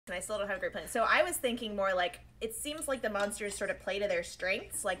and I still don't have a great plan. So I was thinking more like, it seems like the monsters sort of play to their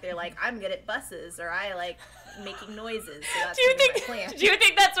strengths. Like they're like, I'm good at buses, or I like making noises. So that's my plan. Do you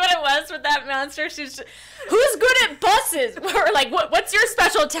think that's what it was with that monster? Who's good at buses? Or like, what's your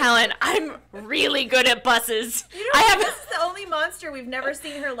special talent? I'm really good at buses. You know, this is the only monster we've never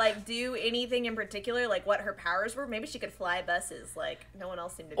seen her like do anything in particular, like what her powers were. Maybe she could fly buses. Like no one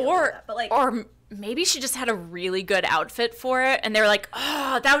else seemed to do that. But like, or maybe she just had a really good outfit for it, and they were like,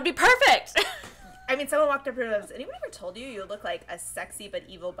 oh, that would be perfect. I mean, someone walked up to her and goes, anyone ever told you look like a sexy but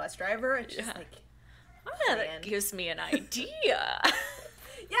evil bus driver? It's just like, oh, that gives me an idea.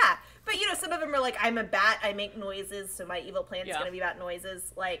 Yeah, but you know, some of them are like, I'm a bat, I make noises, so my evil plan is going to be about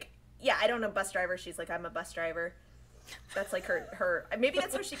noises. Like, yeah, I don't know bus driver. She's like, I'm a bus driver. That's like her. Maybe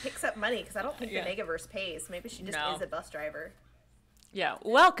that's where she picks up money, because I don't think the Megaverse pays. Maybe she just is a bus driver. Yeah.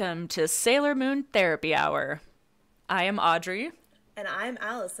 Welcome to Sailor Moon Therapy Hour. I am Audrey. And I'm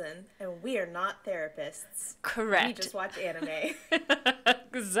Allison, and we are not therapists. Correct. We just watch anime.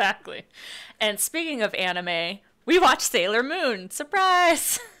 Exactly. And speaking of anime, we watch Sailor Moon.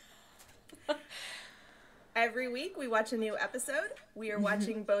 Surprise! Every week we watch a new episode. We are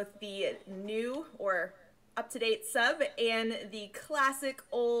watching both the new or up-to-date sub and the classic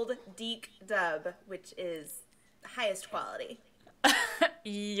old Deke dub, which is the highest quality.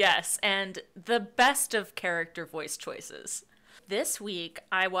 Yes, and the best of character voice choices. This week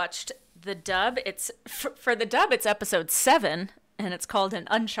I watched the dub. It's for the dub it's episode 7, and it's called An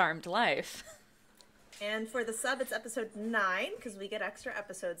Uncharmed Life. And for the sub it's episode 9, because we get extra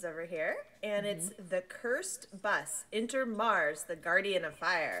episodes over here. And it's The Cursed Bus, Enter Mars, the Guardian of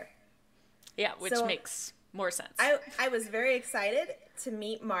Fire. Yeah, which makes more sense. I was very excited to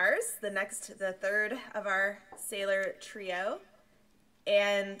meet Mars, the third of our Sailor trio,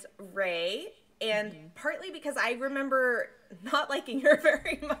 and Ray, and partly because I remember not liking her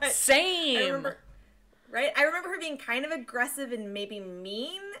very much. Same. I remember her being kind of aggressive and maybe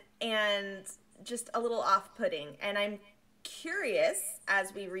mean and just a little off-putting. And I'm curious,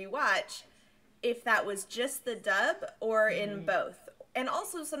 as we rewatch, if that was just the dub or in both. And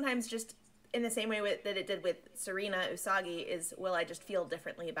also sometimes just in the same way that it did with Serena Usagi is, will I just feel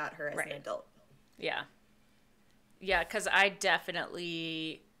differently about her as an adult? Yeah. Yeah, because I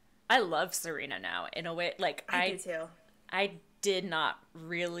love Serena now in a way. Like I do too. I did not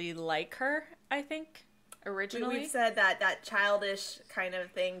really like her, I think, originally. We've said that childish kind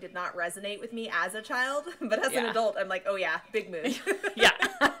of thing did not resonate with me as a child, but as an adult, I'm like, oh yeah, big mood. Yeah.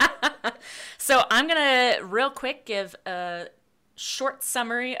 So I'm going to real quick give a short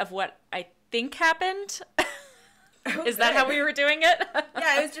summary of what I think happened. Okay. Is that how we were doing it?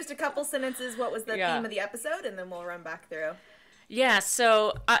 Yeah, it was just a couple sentences. What was the theme of the episode? And then we'll run back through. Yeah,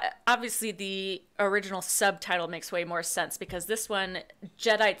 so obviously the original subtitle makes way more sense because this one,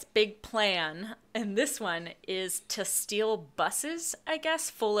 Jadeite's big plan, and this one is to steal buses, I guess,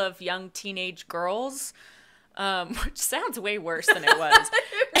 full of young teenage girls, which sounds way worse than it was.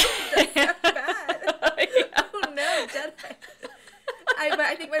 That's bad. Yeah. Oh no, Jadeite.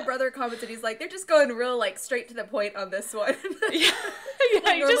 I think my brother commented, he's like, they're just going real, like, straight to the point on this one. Yeah,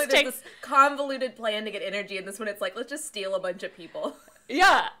 like, normally there's this convoluted plan to get energy, and this one it's like, let's just steal a bunch of people.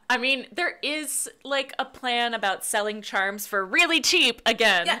 Yeah, I mean, there is, like, a plan about selling charms for really cheap,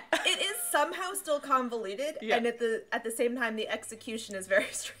 again. Yeah, it is somehow still convoluted, and at the same time, the execution is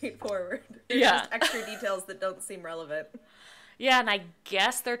very straightforward. There's just extra details that don't seem relevant. Yeah, and I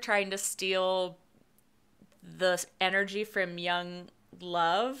guess they're trying to steal the energy from young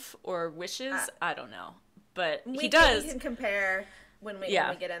love or wishes. I don't know, but he does. We can compare when we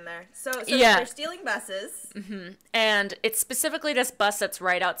get in there. So they're stealing buses. Mm-hmm. And it's specifically this bus that's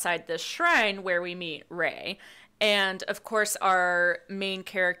right outside this shrine where we meet Ray. And of course our main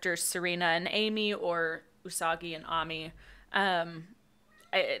characters, Serena and Amy, or Usagi and Ami,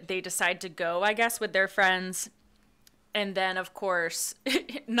 they decide to go, I guess, with their friends. And then of course,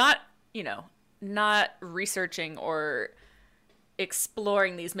 not researching or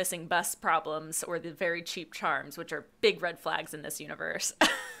exploring these missing bus problems or the very cheap charms, which are big red flags in this universe.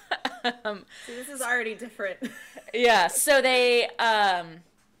 See, this is already different. Yeah, so they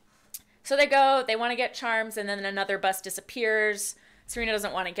go, they want to get charms, and then another bus disappears. Serena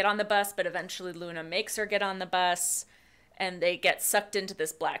doesn't want to get on the bus, but eventually Luna makes her get on the bus, and they get sucked into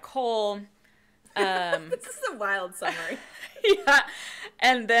this black hole. This is a wild summary. Yeah,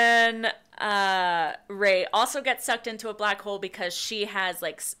 and then Ray also gets sucked into a black hole because she has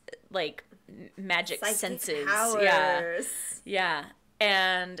like magic Psychic senses. Powers. Yeah.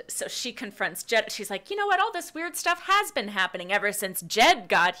 And so she confronts Jed. She's like, you know what? All this weird stuff has been happening ever since Jed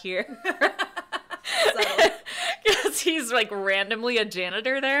got here. Subtle. Because he's like randomly a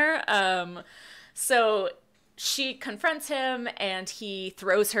janitor there. So she confronts him and he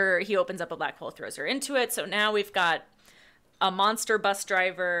opens up a black hole, throws her into it. So now we've got a monster bus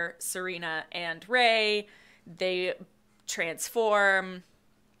driver, Serena and Ray. They transform.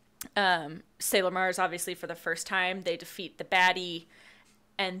 Sailor Mars, obviously, for the first time, they defeat the baddie,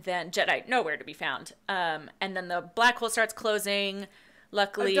 and then Jedi nowhere to be found. And then the black hole starts closing.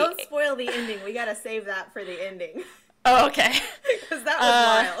 Luckily, don't spoil the ending. We gotta save that for the ending. Oh, okay. Because that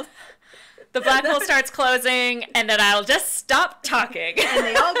was wild. The black hole starts closing, and then I'll just stop talking. And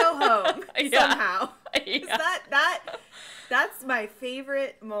they all go home somehow. Yeah. That's my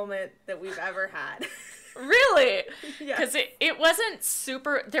favorite moment that we've ever had. Really? Yeah. Because it wasn't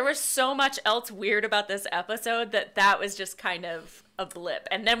super... There was so much else weird about this episode that was just kind of a blip.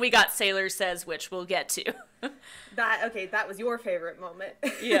 And then we got Sailor Says, which we'll get to. That was your favorite moment.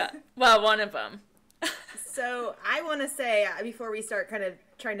 Yeah. Well, one of them. So I want to say, before we start kind of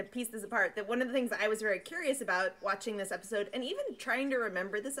trying to piece this apart, that one of the things I was very curious about watching this episode, and even trying to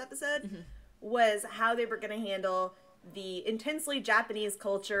remember this episode, was how they were going to handle the intensely Japanese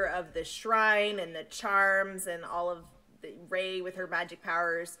culture of the shrine and the charms and all of the Rey with her magic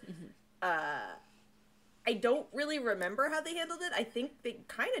powers. I don't really remember how they handled it. I think they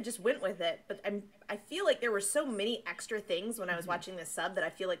kind of just went with it, but I feel like there were so many extra things when I was watching this sub that I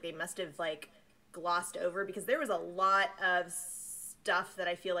feel like they must have like glossed over, because there was a lot of stuff that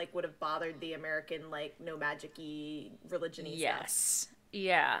I feel like would have bothered the American, like, no magic-y, religion-y Yes.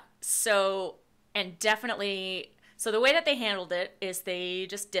 Yeah. So, and definitely... So the way that they handled it is they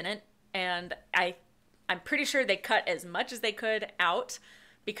just didn't, and I'm pretty sure they cut as much as they could out,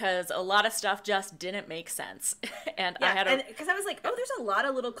 because a lot of stuff just didn't make sense. And yeah, I had because I was like, oh, there's a lot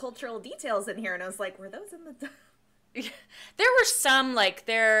of little cultural details in here, and I was like, were those in the... There were some, like,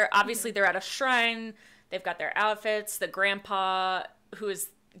 they're at a shrine, they've got their outfits, the grandpa, who is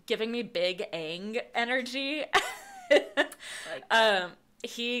giving me big Aang energy,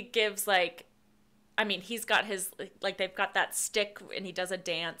 he gives, like, I mean, he's got his, like, they've got that stick and he does a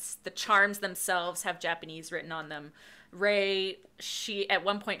dance. The charms themselves have Japanese written on them. Rey, at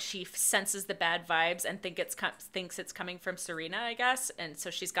one point, she senses the bad vibes and thinks it's coming from Serena, I guess. And so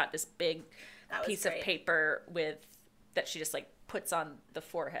she's got this big piece of paper that she just, like, puts on the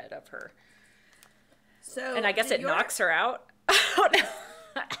forehead of her. So, and I guess it knocks her out.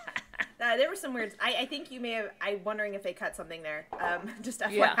 There were some weird... I think you may have... I'm wondering if they cut something there. Just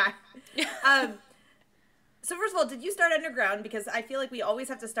FYI. Yeah. So first of all, did you start underground? Because I feel like we always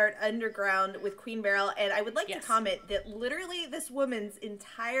have to start underground with Queen Beryl, and I would like to comment that literally this woman's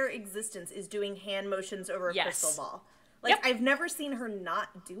entire existence is doing hand motions over a crystal ball. Like, I've never seen her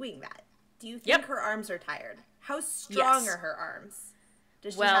not doing that. Do you think her arms are tired? How strong are her arms?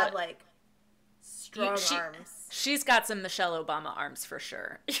 Does she have, like, strong arms? She's got some Michelle Obama arms for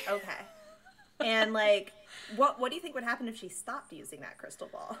sure. Okay. And, like, what do you think would happen if she stopped using that crystal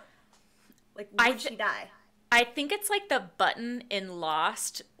ball? Like, would she die? I think it's like the button in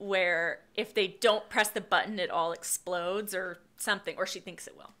Lost where if they don't press the button, it all explodes or something, or she thinks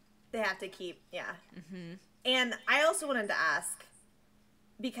it will. They have to keep, And I also wanted to ask,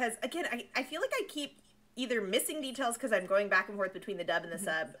 because, again, I feel like I keep either missing details because I'm going back and forth between the dub and the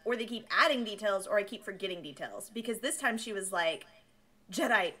sub, or they keep adding details, or I keep forgetting details. Because this time she was like,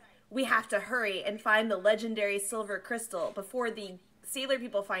 Jedi, we have to hurry and find the legendary silver crystal before the sailor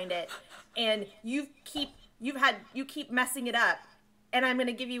people find it, and you keep messing it up, and I'm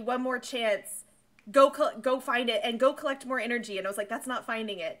gonna give you one more chance. Go find it and go collect more energy. And I was like, that's not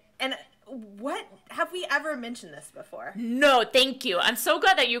finding it. And what, have we ever mentioned this before? No, thank you. I'm so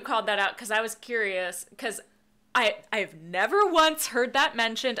glad that you called that out, because I was curious, because I've never once heard that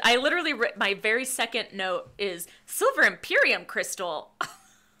mentioned. I literally my very second note is Silver Imperium crystal.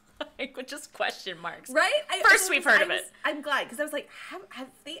 Like, just question marks. Right? First we've heard of it. I'm glad, because I was like, have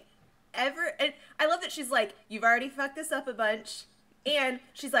they ever... And I love that she's like, you've already fucked this up a bunch. And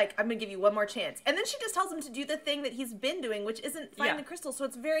she's like, I'm going to give you one more chance. And then she just tells him to do the thing that he's been doing, which isn't find the crystal. So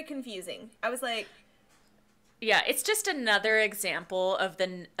it's very confusing. I was like... Yeah, it's just another example of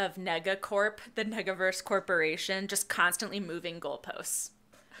Negacorp, the Negaverse Corporation, just constantly moving goalposts.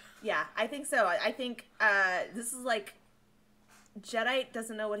 Yeah, I think so. I think this is like... Jedi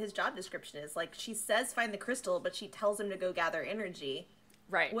doesn't know what his job description is. Like, she says find the crystal, but she tells him to go gather energy.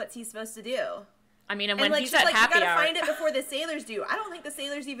 Right. What's he supposed to do? I mean, and when he's she's at like, happy you gotta hour... find it before the sailors do. I don't think the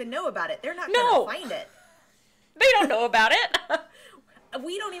sailors even know about it. They're not gonna find it. They don't know about it.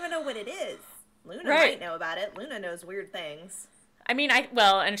 We don't even know what it is. Luna might know about it. Luna knows weird things. I mean,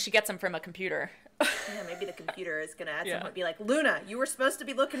 and she gets them from a computer. Yeah, maybe the computer is gonna at Yeah. some point be like, Luna, you were supposed to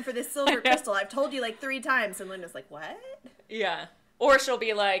be looking for this silver crystal. I've told you like 3 times. And Luna's like, what? Yeah. Or she'll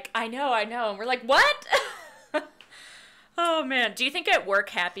be like, I know. And we're like, what? Oh, man. Do you think at work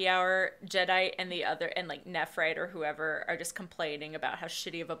happy hour, Jedi and the other, and like Nephrite or whoever are just complaining about how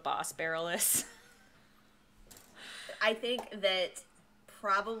shitty of a boss Beryl is? I think that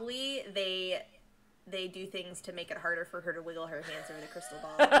probably they do things to make it harder for her to wiggle her hands over the crystal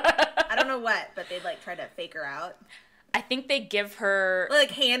ball. I don't know what, but they'd like try to fake her out. I think they give her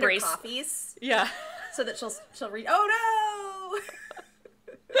Like hand her coffees. Yeah. So that she'll read, oh no!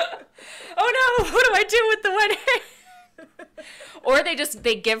 Oh no, what do I do with the one hand? Or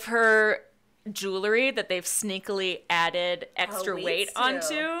they give her jewelry that they've sneakily added extra weight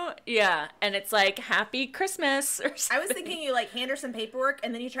onto. Yeah, and it's like happy Christmas or something. I was thinking you like hand her some paperwork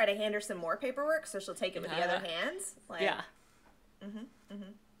and then you try to hand her some more paperwork so she'll take it with the other hands. Like, yeah.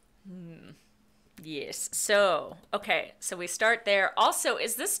 Yes. So, okay, so we start there. Also,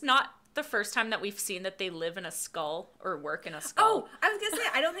 is this not the first time that we've seen that they live in a skull or work in a skull? Oh, I was gonna say,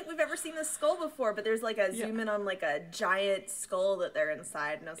 I don't think we've ever seen the skull before, but there's like a zoom in on like a giant skull that they're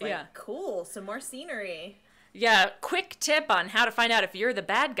inside, and I was like, cool, some more scenery. Yeah, quick tip on how to find out if you're the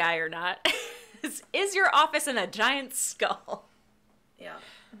bad guy or not. Is your office in a giant skull? Yeah.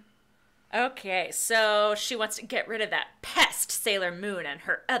 Okay, so she wants to get rid of that pest, Sailor Moon, and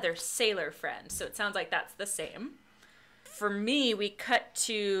her other sailor friend. So it sounds like that's the same. For me, we cut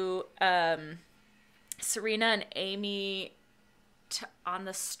to Serena and Amy on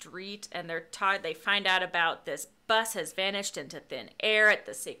the street, and they find out about this bus has vanished into thin air at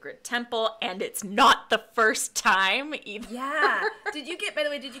the sacred temple, and it's not the first time either. Yeah. By the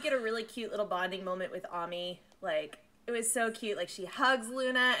way, did you get a really cute little bonding moment with Ami? Like, it was so cute. Like, she hugs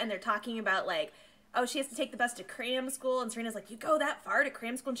Luna, and they're talking about, like, oh, she has to take the bus to cram school, and Serena's like, you go that far to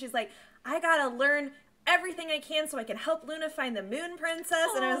cram school? And she's like, I gotta learn everything I can so I can help Luna find the Moon Princess.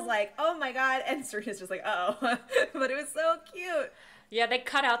 Aww. And I was like, oh my god. And Serena's just like, oh. But it was so cute. Yeah, they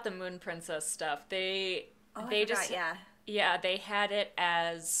cut out the Moon Princess stuff. They had it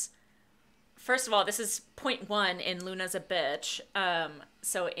as, first of all, this is point 1 in Luna's a bitch.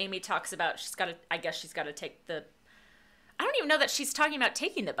 So Amy talks about she's got to take the, I don't even know that she's talking about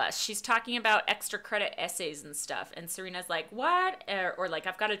taking the bus. She's talking about extra credit essays and stuff. And Serena's like, what? Or like,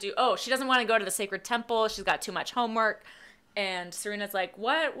 I've got to do, she doesn't want to go to the sacred temple. She's got too much homework. And Serena's like,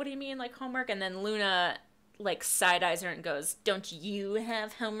 what? What do you mean, like, homework? And then Luna, like, side-eyes her and goes, don't you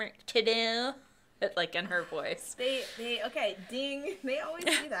have homework to do? Like, in her voice. Okay, ding. They always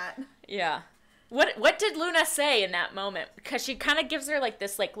do that. Yeah. What did Luna say in that moment? Because she kind of gives her, like,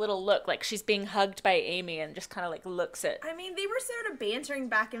 this, like, little look, like she's being hugged by Amy and just kind of, like, looks at... I mean, they were sort of bantering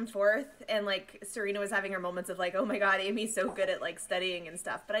back and forth, and, like, Serena was having her moments of, like, oh my god, Amy's so good at, like, studying and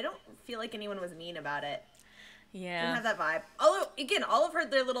stuff, but I don't feel like anyone was mean about it. Yeah. Didn't have that vibe. Although, again, all of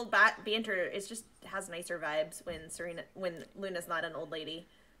their little banter is just has nicer vibes when Luna's not an old lady.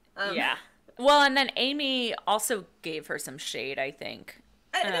 Yeah. Well, and then Amy also gave her some shade, I think.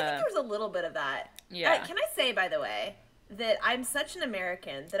 And I think there was a little bit of that. Yeah. Can I say, by the way, that I'm such an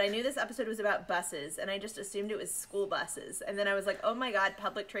American that I knew this episode was about buses, and I just assumed it was school buses. And then I was like, oh my god,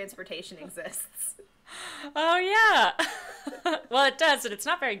 public transportation exists. Oh, yeah. Well, it does, and it's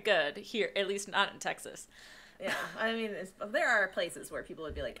not very good here, at least not in Texas. Yeah, I mean, there are places where people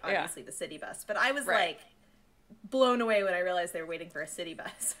would be like, obviously the city bus. But I was like blown away when I realized they were waiting for a city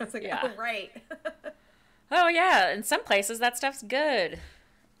bus. I was like, oh, right. Oh, yeah, in some places that stuff's good.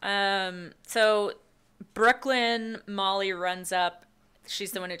 So Brooklyn, Molly runs up.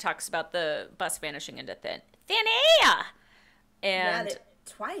 She's the one who talks about the bus vanishing into thin air. And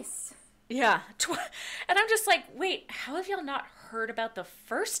twice. Yeah. And I'm just like, wait, how have y'all not heard about the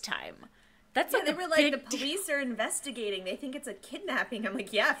first time? That's like they were like, the police are investigating. They think it's a kidnapping. I'm like,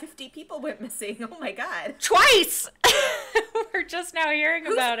 50 people went missing. Oh my god. Twice! We're just now hearing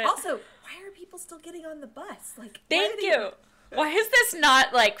about it. Also, why are people still getting on the bus? Like, thank you. Why is this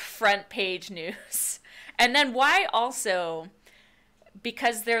not like front page news? And then why also,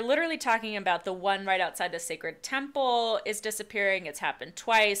 because they're literally talking about the one right outside the sacred temple is disappearing. It's happened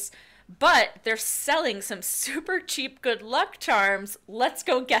twice. But they're selling some super cheap good luck charms. Let's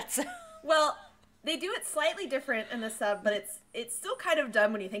go get some. Well, they do it slightly different in the sub, but it's still kind of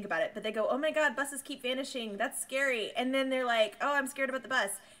dumb when you think about it. But they go, oh my god, buses keep vanishing. That's scary. And then they're like, oh, I'm scared about the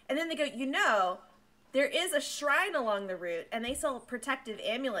bus. And then they go, there is a shrine along the route, and they sell protective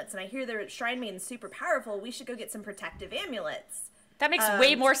amulets. And I hear their shrine maiden's super powerful. We should go get some protective amulets. That makes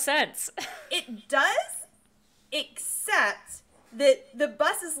way more sense. It does, except that the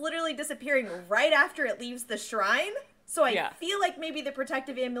bus is literally disappearing right after it leaves the shrine. So I feel like maybe the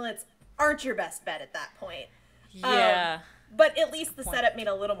protective amulets aren't your best bet at that point. Yeah. But at least the setup made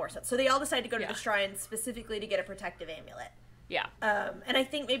a little more sense. So they all decided to go to Yeah. the shrine specifically to get a protective amulet. Yeah. And I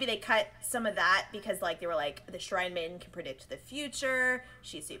think maybe they cut some of that because, like, they were like, the Shrine Maiden can predict the future.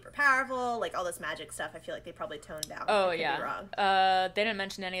 She's super powerful. Like, all this magic stuff. I feel like they probably toned down. Oh, I could yeah. be wrong. They didn't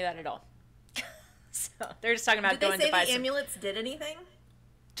mention any of that at all. So they're just talking about Did going they to buy say the amulets did anything?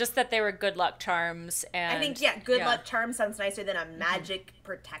 just that they were good luck charms. And I think, yeah, good luck charm sounds nicer than a magic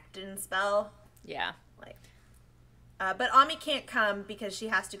protecting spell. Yeah. Like, but Ami can't come because she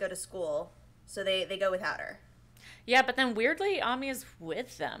has to go to school. So they go without her. Yeah, but then weirdly, Ami is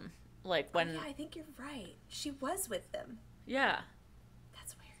with them. Like when. Oh, yeah, I think you're right. She was with them. Yeah.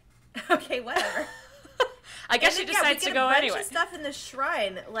 That's weird. Okay, whatever. I guess she decides to go we get a bunch anyway. of stuff in the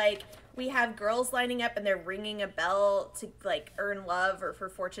shrine. Like, we have girls lining up and they're ringing a bell to, like, earn love or for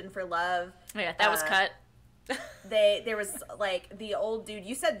fortune for love. Yeah, that was cut. There was, like, the old dude.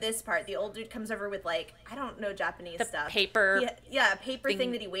 You said this part. The old dude comes over with, like, I don't know Japanese The stuff. paper. Yeah, a paper thing.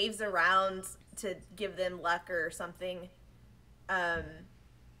 thing that he waves around to give them luck or something.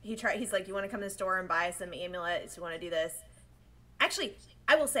 He's like, you want to come to the store and buy some amulets? You want to do this? Actually,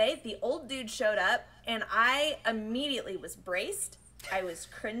 I will say, the old dude showed up, and I immediately was braced. I was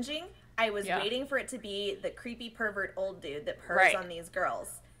cringing. I was waiting for it to be the creepy pervert old dude that purrs on these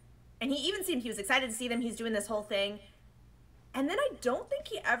girls. And he even seemed he was excited to see them. He's doing this whole thing. And then I don't think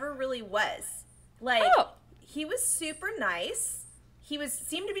he ever really was. Like, he was super nice. He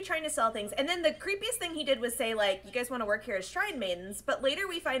seemed to be trying to sell things. And then the creepiest thing he did was say, like, you guys want to work here as Shrine Maidens. But later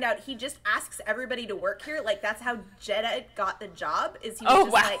we find out he just asks everybody to work here. Like, that's how Jedha got the job, is he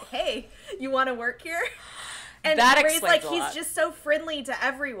was just like, hey, you want to work here? And that Ray's like, explains a he's lot. just so friendly to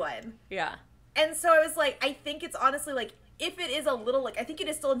everyone. Yeah. And so I was like, I think it's honestly, like, if it is a little, like, I think it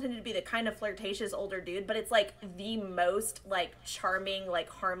is still intended to be the kind of flirtatious older dude, but it's, like, the most, like, charming, like,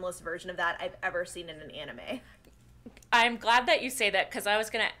 harmless version of that I've ever seen in an anime. I'm glad that you say that, because I was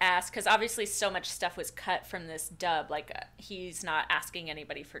going to ask, because obviously so much stuff was cut from this dub. Like, he's not asking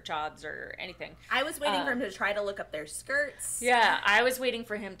anybody for jobs or anything. I was waiting for him to try to look up their skirts. Yeah, I was waiting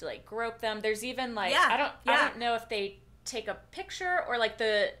for him to, like, grope them. There's even, like, I don't know if they take a picture or, like,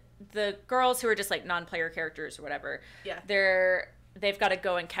 the girls who are just, like, non-player characters or whatever. Yeah. They've got to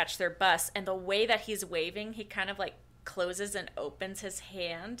go and catch their bus. And the way that he's waving, he kind of, like, closes and opens his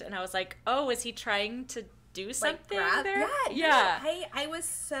hand. And I was like, oh, is he trying to do something there? Yeah. I was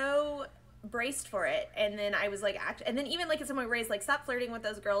so braced for it, and then I was like, and then even like at some point Ray's like, stop flirting with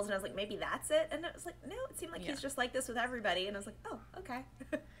those girls, and I was like, maybe that's it, and it was like, no, it seemed like he's just like this with everybody, and I was like, oh, okay.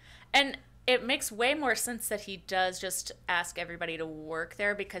 And it makes way more sense that he does just ask everybody to work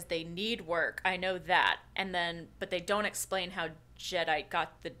there because they need work. I know that. And then, but they don't explain how Jedi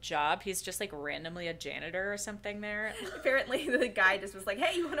got the job. He's just like randomly a janitor or something there. Apparently the guy just was like,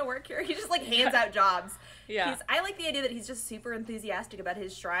 hey, you want to work here? He just like hands out jobs. Yeah. I like the idea that he's just super enthusiastic about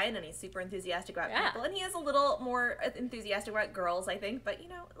his shrine, and he's super enthusiastic about people, and he is a little more enthusiastic about girls, I think, but you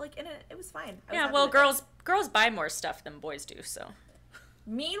know, like it was fine. I was happy well, with girls buy more stuff than boys do, so.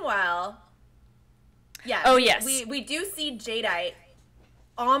 Meanwhile, yeah. Oh, yes. We do see Jadeite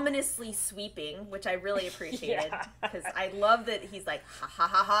ominously sweeping, which I really appreciated, because I love that he's like, ha ha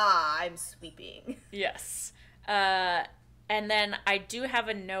ha ha, I'm sweeping. Yes. And then I do have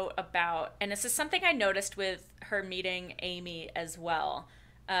a note about, and this is something I noticed with her meeting Amy as well,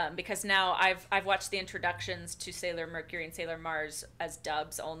 because now I've watched the introductions to Sailor Mercury and Sailor Mars as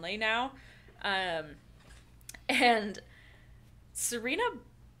dubs only now, and Serena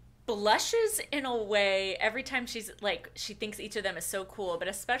blushes in a way every time she thinks each of them is so cool, but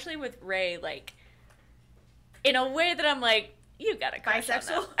especially with Ray, like in a way that I'm like, you gotta crush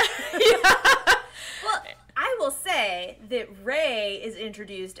bisexual. on that. Well, I will say that Ray is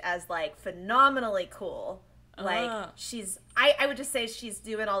introduced as like phenomenally cool. Like she's, I would just say she's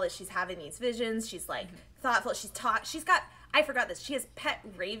doing all this. She's having these visions. She's like thoughtful. She's got. I forgot this. She has pet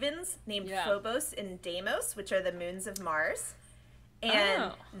ravens named Phobos and Deimos, which are the moons of Mars.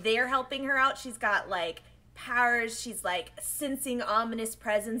 And they're helping her out. She's got, like, powers. She's, like, sensing ominous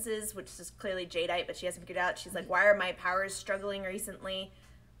presences, which is clearly Jadeite, but she hasn't figured out. She's like, why are my powers struggling recently?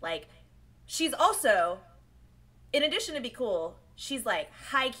 Like, she's also, in addition to be cool, she's, like,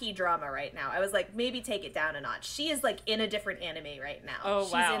 high-key drama right now. I was like, maybe take it down a notch. She is, like, in a different anime right now. Oh,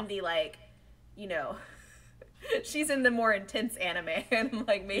 wow. She's in the, like, you know... she's in the more intense anime. And I'm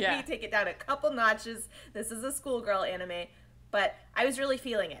like, maybe take it down a couple notches. This is a schoolgirl anime. But I was really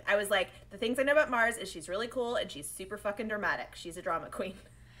feeling it. I was like, the things I know about Mars is she's really cool and she's super fucking dramatic. She's a drama queen.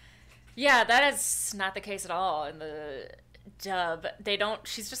 Yeah, that is not the case at all dub. They don't,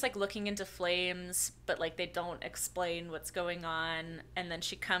 she's just like looking into flames, but like they don't explain what's going on. And then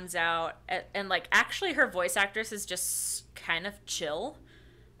she comes out and like actually her voice actress is just kind of chill.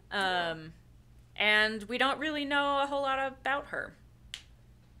 And we don't really know a whole lot about her.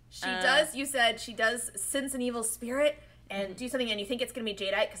 She does, you said she does sense an evil spirit and do something, and you think it's going to be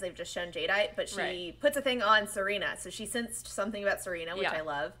Jadeite because they've just shown Jadeite, but she puts a thing on Serena. So she sensed something about Serena, which I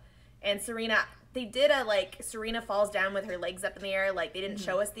love. And Serena, they did a, like, Serena falls down with her legs up in the air. Like, they didn't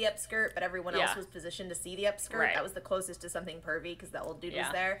show us the upskirt, but everyone else was positioned to see the upskirt. Right. That was the closest to something pervy because the old dude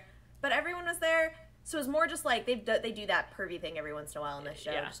was there. But everyone was there. So it was more just like, they do that pervy thing every once in a while in this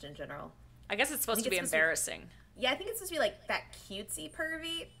show, just in general. I guess it's supposed to be embarrassing. I think it's supposed to be, like, that cutesy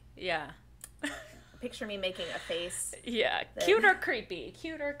pervy. Yeah. Picture me making a face. Yeah. Cute or creepy.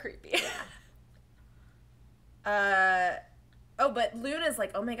 Cute or creepy. Yeah. Oh, but Luna's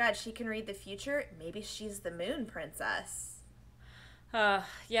like, oh my god, she can read the future? Maybe she's the moon princess.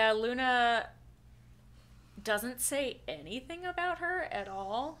 Yeah, Luna doesn't say anything about her at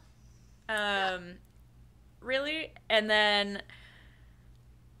all. Really? And then,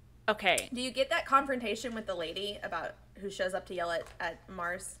 okay. Do you get that confrontation with the lady about who shows up to yell at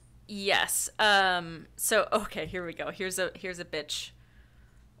Mars? Yes. So, okay, here we go. Here's a bitch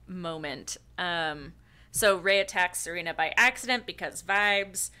moment. So Ray attacks Serena by accident because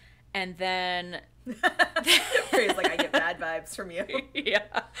vibes, and then Ray's like, I get bad vibes from you. Yeah.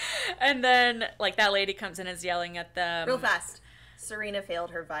 And then, like, that lady comes in and is yelling at them. Real fast. Serena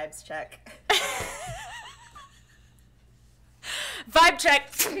failed her vibes check. Vibe check!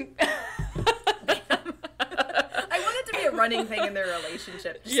 I want it to be a running thing in their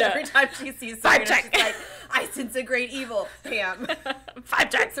relationship. Just every time she sees Serena, she's like, I sense a great evil. Bam.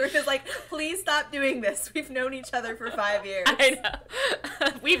 Vibe check! Serena's like, please stop doing this. We've known each other for 5 years. I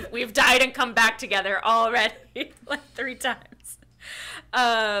know. We've died and come back together already, like 3 times.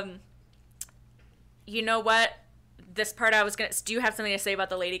 You know what? This part do you have something to say about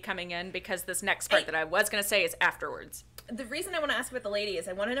the lady coming in? Because this next part that I was gonna say is afterwards. The reason I want to ask about the lady is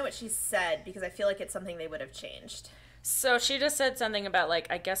I want to know what she said because I feel like it's something they would have changed. So she just said something about, like,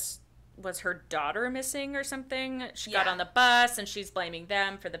 I guess, was her daughter missing or something? She got on the bus and she's blaming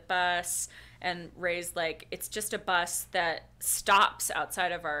them for the bus. And Ray's like, it's just a bus that stops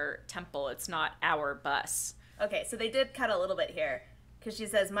outside of our temple. It's not our bus. Okay, so they did cut a little bit here because she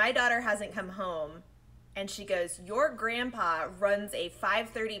says, my daughter hasn't come home. And she goes, your grandpa runs a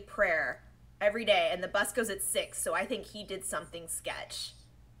 5:30 prayer every day, and the bus goes at 6, so I think he did something sketch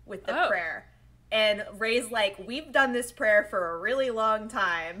with the prayer. And Ray's like, we've done this prayer for a really long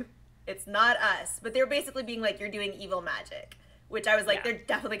time. It's not us. But they're basically being like, you're doing evil magic, which I was like, they're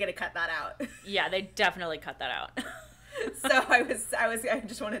definitely going to cut that out. Yeah, they definitely cut that out. So I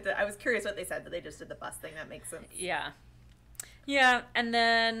was curious what they said, but they just did the bus thing. That makes sense. Yeah. Yeah, and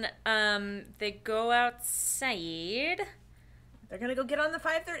then they go outside. They're gonna go get on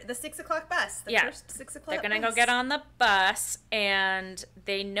the 6 o'clock bus. The first 6 o'clock. They're gonna go get on the bus, and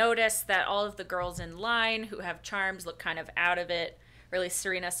they notice that all of the girls in line who have charms look kind of out of it. Or at least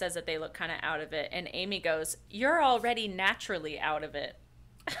Serena says that they look kind of out of it, and Amy goes, "You're already naturally out of it."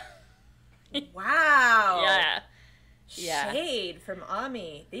 Wow. Yeah. Shade from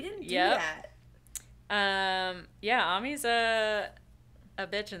Ami. They didn't do that. Yeah, Ami's a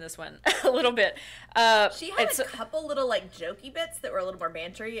bitch in this one. A little bit. She had a couple little, like, jokey bits that were a little more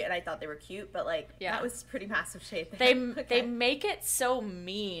bantery, and I thought they were cute, but, like, that was pretty massive shade there. They make it so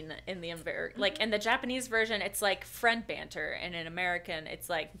mean in the like, in the Japanese version, it's like friend banter, and in American, it's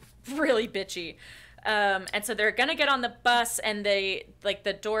like really bitchy. And so they're gonna get on the bus, and they, like,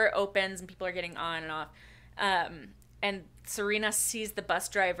 the door opens and people are getting on and off. And Serena sees the bus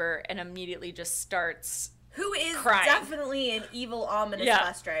driver and immediately just starts who is crying. Definitely an evil, ominous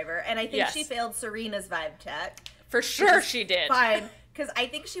bus driver. And I think she failed Serena's vibe check. For sure she did. Fine. Because I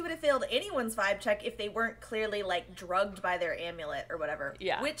think she would have failed anyone's vibe check if they weren't clearly, like, drugged by their amulet or whatever.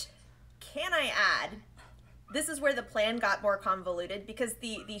 Yeah. Which, can I add, this is where the plan got more convoluted, because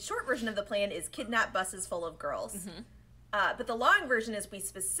the short version of the plan is kidnap buses full of girls. Mm-hmm. But the long version is we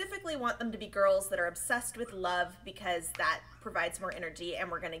specifically want them to be girls that are obsessed with love because that provides more energy,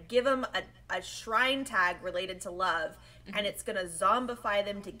 and we're going to give them a shrine tag related to love, and it's going to zombify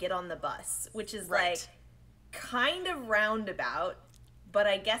them to get on the bus, which is, like, kind of roundabout, but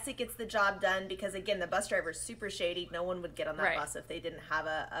I guess it gets the job done because, again, the bus driver's super shady. No one would get on that bus if they didn't have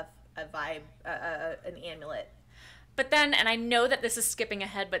a vibe, an amulet. But then, and I know that this is skipping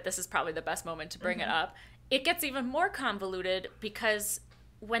ahead, but this is probably the best moment to bring it up, it gets even more convoluted because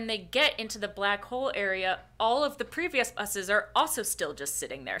when they get into the black hole area, all of the previous buses are also still just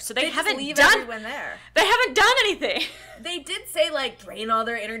sitting there. So they haven't leave done everyone there. They haven't done anything. They did say like drain all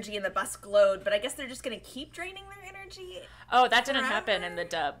their energy and the bus glowed, but I guess they're just gonna keep draining their energy. Oh, that didn't happen in the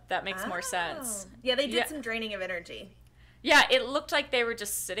dub. That makes more sense. Yeah, they did some draining of energy. Yeah, it looked like they were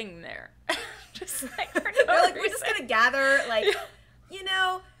just sitting there. Just like, for no they're like, reason. we're just gonna gather, like, you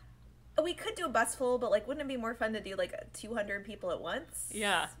know, we could do a bus full, but like, wouldn't it be more fun to do like 200 people at once?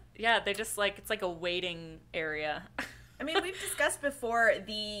 Yeah. Yeah, they just like, it's like a waiting area. I mean, we've discussed before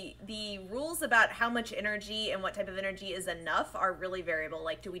the rules about how much energy and what type of energy is enough are really variable.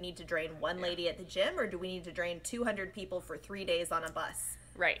 Like, do we need to drain one lady at the gym, or do we need to drain 200 people for 3 days on a bus?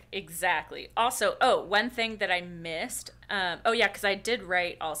 Right, exactly. Also, one thing that I missed. Because I did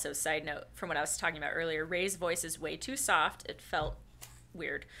write also, side note, from what I was talking about earlier, Ray's voice is way too soft. It felt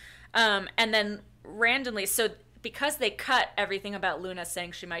weird. And then randomly, so because they cut everything about Luna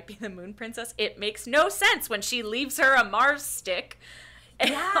saying she might be the Moon Princess, it makes no sense when she leaves her a Mars stick.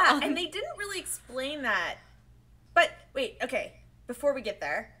 Yeah, and they didn't really explain that. But, wait, okay, before we get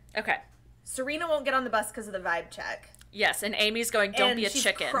there. Okay. Serena won't get on the bus because of the vibe check. Yes, and Amy's going, don't be a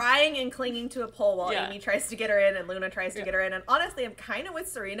chicken. She's crying and clinging to a pole while Amy tries to get her in and Luna tries to get her in. And honestly, I'm kind of with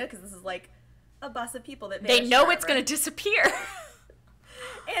Serena because this is like a bus of people that they know it's going to disappear.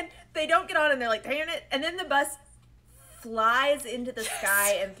 And they don't get on and they're like, damn it. And then the bus flies into the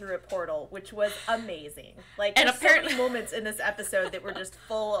sky and through a portal, which was amazing. Like, and apparently so many moments in this episode that were just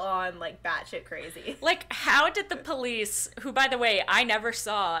full on like batshit crazy. Like, how did the police, who by the way I never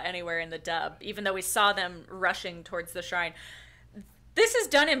saw anywhere in the dub, even though we saw them rushing towards the shrine, this is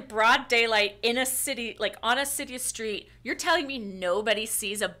done in broad daylight in a city, like on a city street. You're telling me nobody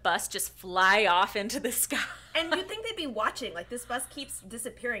sees a bus just fly off into the sky? And you'd think they'd be watching. Like, this bus keeps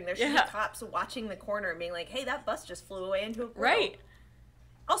disappearing. There should be cops watching the corner and being like, hey, that bus just flew away into a portal. Right.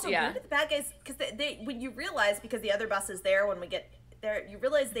 Also, where did the bad guys... Because they when you realize, because the other bus is there when we get there, you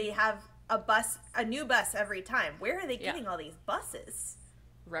realize they have a new bus every time. Where are they getting all these buses?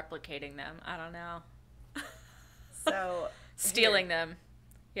 Replicating them. I don't know. So... Stealing them.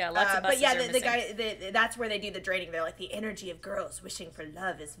 Yeah, lots of buses but yeah, are missing. that's where they do the draining. They're like, the energy of girls wishing for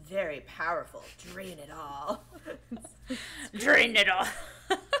love is very powerful. Drain it all. Drain it all.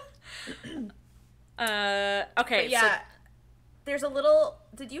 Okay. But yeah, there's a little...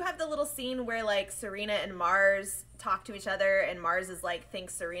 Did you have the little scene where, like, Serena and Mars talk to each other, and Mars is, like,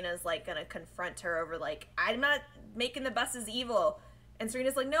 thinks Serena's, like, gonna confront her over, like, I'm not making the buses evil. And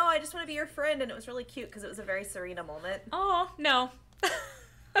Serena's like, no, I just want to be your friend. And it was really cute because it was a very Serena moment. Oh, no.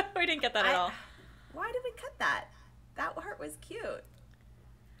 We didn't get that at all. Why did we cut that? That part was cute.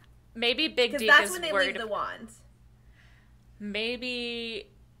 Maybe Big Deke is worried. Because that's when they leave the wand. Maybe...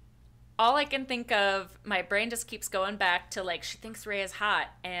 All I can think of, my brain just keeps going back to, like, she thinks Ray is hot,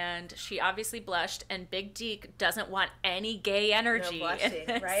 and she obviously blushed, and Big Deke doesn't want any gay energy. No blushing,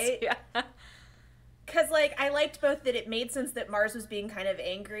 right? Yeah. Because, like, I liked both that it made sense that Mars was being kind of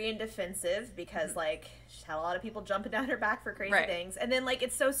angry and defensive because, like, she had a lot of people jumping down her back for crazy things. And then, like,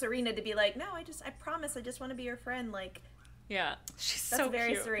 it's so Serena to be like, no, I promise, I just want to be your friend. Like, yeah, she's that's so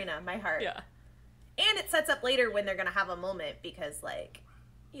very cute. Serena, my heart. Yeah. And it sets up later when they're going to have a moment because, like,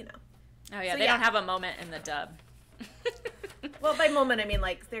 you know. Oh, yeah, so, they don't have a moment in the dub. Well, by moment, I mean,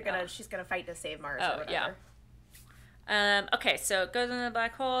 like, she's going to fight to save Mars or whatever. Yeah. Okay, so it goes in the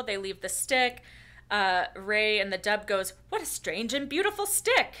black hole. They leave the stick. Ray in the dub goes, what a strange and beautiful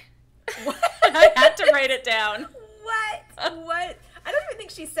stick. I had to write it down. What? I don't even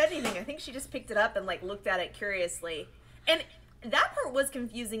think she said anything. I think she just picked it up and, like, looked at it curiously. And that part was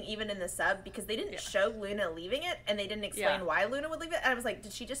confusing even in the sub because they didn't show Luna leaving it and they didn't explain why Luna would leave it. And I was like,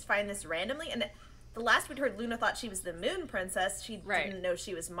 did she just find this randomly? And the last we'd heard, Luna thought she was the Moon Princess. She didn't know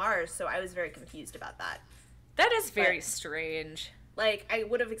she was Mars, so I was very confused about that. That is very strange. Like, I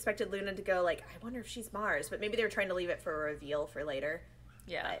would have expected Luna to go, like, I wonder if she's Mars. But maybe they were trying to leave it for a reveal for later.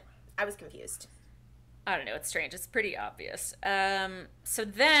 Yeah. But I was confused. I don't know. It's strange. It's pretty obvious. So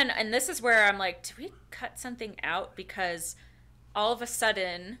then, and this is where I'm like, do we cut something out? Because all of a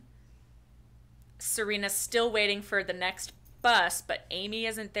sudden, Serena's still waiting for the next bus, but Amy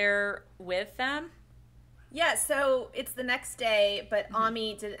isn't there with them? Yeah, so it's the next day, but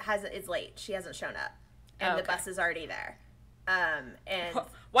Ami is late. She hasn't shown up. And the bus is already there. And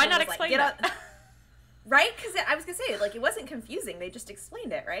why not explain that? Right? Because I was going to say, like, it wasn't confusing. They just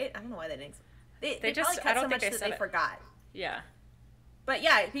explained it, right? I don't know why they didn't. They just, probably cut so much that they forgot. Yeah. But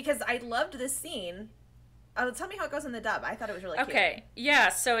yeah, because I loved this scene. Tell me how it goes in the dub. I thought it was really cute. Okay. Yeah,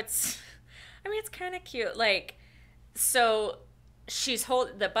 so it's kind of cute. Like, so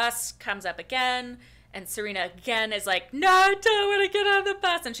the bus comes up again, And Serena again is like, no, I don't want to get on the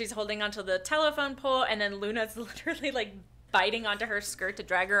bus. And she's holding onto the telephone pole. And then Luna's literally like biting onto her skirt to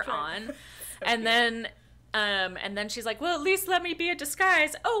drag her on. So and then she's like, well, at least let me be a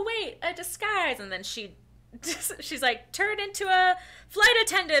disguise. Oh, wait, a disguise. And then she's like, turn into a flight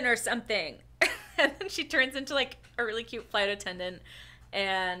attendant or something. And then she turns into like a really cute flight attendant.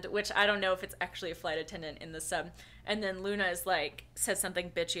 And which I don't know if it's actually a flight attendant in the sub. And then Luna is like, says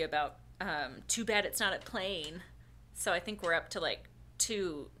something bitchy about, too bad it's not a plane. So I think we're up to like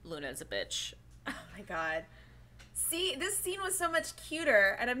 2 Luna's a bitch. Oh my god. See, this scene was so much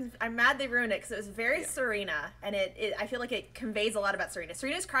cuter, and I'm mad they ruined it because it was very Serena, and I feel like it conveys a lot about Serena.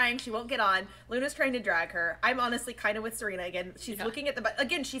 Serena's crying, she won't get on. Luna's trying to drag her. I'm honestly kind of with Serena again. She's looking at the bus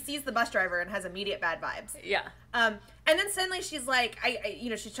again. She sees the bus driver and has immediate bad vibes. Yeah. And then suddenly she's like,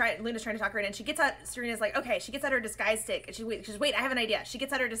 Luna's trying to talk her in, and she gets out. Serena's like, okay. She gets out her disguise stick, and she goes, wait, I have an idea. She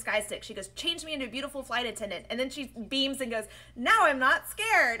gets out her disguise stick. She goes, change me into a beautiful flight attendant, and then she beams and goes, now I'm not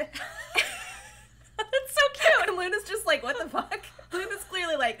scared. That's so cute. And Luna's just like, what the fuck? Luna's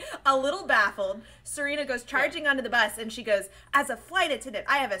clearly like a little baffled. Serena goes charging onto the bus and she goes, as a flight attendant,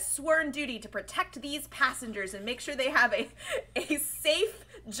 I have a sworn duty to protect these passengers and make sure they have a safe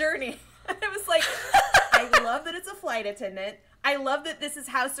journey. And I was like, I love that it's a flight attendant. I love that this is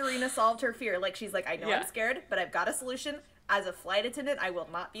how Serena solved her fear. Like, she's like, I know I'm scared, but I've got a solution. As a flight attendant, I will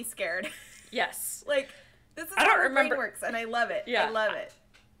not be scared. Yes. Like, this is how her brain works, and I love it. Yeah. I love it.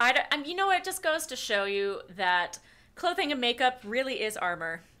 You know, it just goes to show you that clothing and makeup really is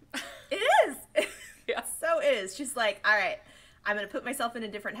armor. It is. Yeah. So is. She's like, all right, I'm going to put myself in a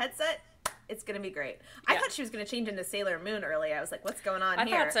different headset. It's going to be great. I thought she was going to change into Sailor Moon early. I was like, what's going on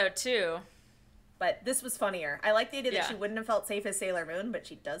here? I thought so, too. But this was funnier. I like the idea that she wouldn't have felt safe as Sailor Moon, but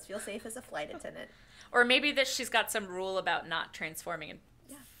she does feel safe as a flight attendant. Or maybe that she's got some rule about not transforming in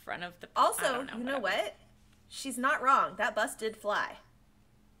front of the... Also, you know what? She's not wrong. That bus did fly.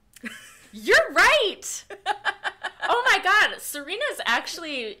 You're right. Oh my god, Serena's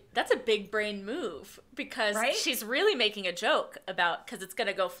actually, that's a big brain move because she's really making a joke about because it's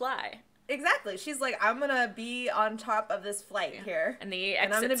gonna go fly. Exactly. She's like, I'm gonna be on top of this flight here, and the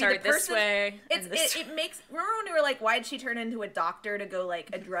exits are this way. It makes. Remember when we were like, why'd she turn into a doctor to go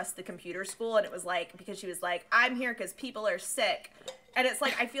like address the computer school? And it was like because she was like, I'm here because people are sick. And it's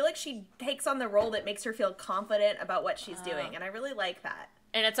like I feel like she takes on the role that makes her feel confident about what she's doing, and I really like that.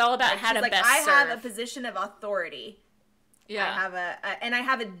 And it's all about how to best serve. I have a position of authority. Yeah. I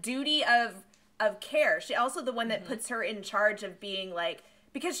have a duty of care. She also the one that puts her in charge of being like,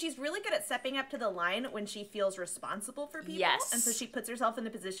 because she's really good at stepping up to the line when she feels responsible for people. Yes. And so she puts herself in the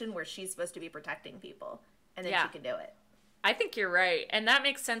position where she's supposed to be protecting people. And then she can do it. I think you're right. And that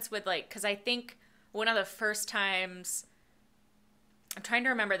makes sense with like, because I think one of the first times, I'm trying to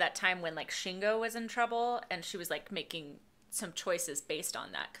remember that time when like Shingo was in trouble and she was like making some choices based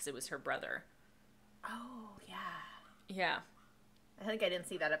on that because it was her brother. Oh, yeah. Yeah. I think I didn't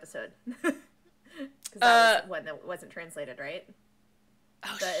see that episode. Because that was one that wasn't translated, right?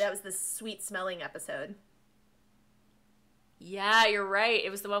 Oh, that was the sweet smelling episode. Yeah, you're right. It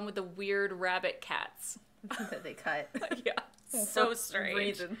was the one with the weird rabbit cats. That they cut. Yeah. So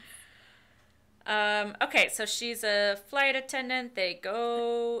strange. Okay, so she's a flight attendant. They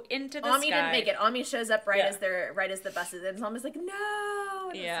go into the Ami sky. didn't make it. Ami shows up right as the buses, and Ami's like, no.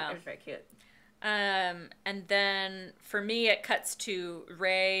 And it was very cute. And then for me, it cuts to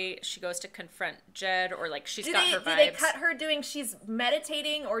Rey. She goes to confront Jed, or like she's got her vibes. Do they cut her doing? She's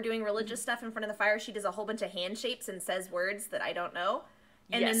meditating or doing religious stuff in front of the fire. She does a whole bunch of hand shapes and says words that I don't know.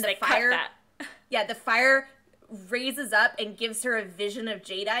 And yes, then the fire. Cut that. Yeah, the fire raises up and gives her a vision of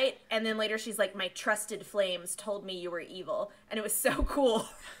Jadeite, and then later she's like, my trusted flames told me you were evil, and it was so cool.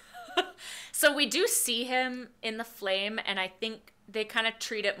 So we do see him in the flame, and I think they kind of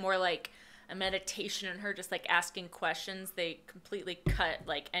treat it more like a meditation and her just like asking questions. They completely cut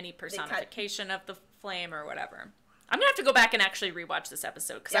like any personification of the flame or whatever. I'm gonna have to go back and actually rewatch this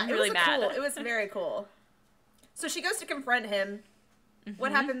episode because I'm really mad. Cool. It was very cool. So she goes to confront him. Mm-hmm.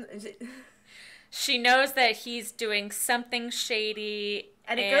 What happens? She knows that he's doing something shady.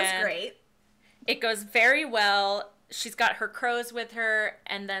 And it goes great. It goes very well. She's got her crows with her,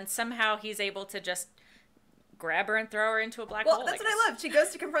 and then somehow he's able to just grab her and throw her into a black hole. Well, that's what I love. She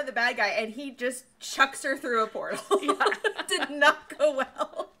goes to confront the bad guy, and he just chucks her through a portal. Yeah. Did not go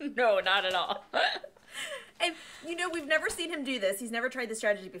well. No, not at all. And, you know, we've never seen him do this. He's never tried this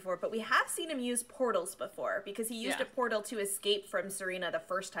strategy before, but we have seen him use portals before, because he used a portal to escape from Serena the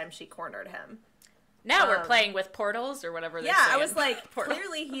first time she cornered him. Now we're playing with portals or whatever they say. Yeah, I was like,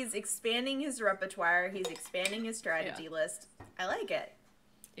 clearly he's expanding his repertoire. He's expanding his strategy list. I like it.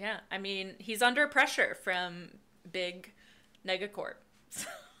 Yeah, I mean, he's under pressure from big Negacorp. So.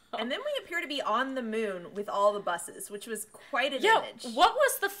 And then we appear to be on the moon with all the buses, which was quite an Yeah, image. what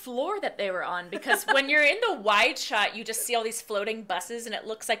was the floor that they were on? Because when you're in the wide shot, you just see all these floating buses, and it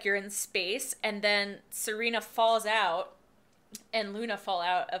looks like you're in space, and then Serena falls out, and Luna fall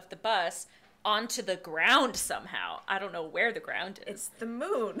out of the bus onto the ground somehow. I don't know where the ground is. It's the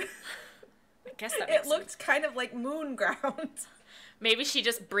moon. I guess that makes It looked kind of like moon ground. Maybe she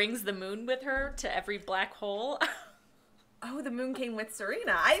just brings the moon with her to every black hole. Oh, the moon came with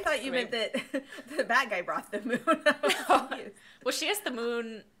Serena. I thought you meant that the bad guy brought the moon. Well, she is the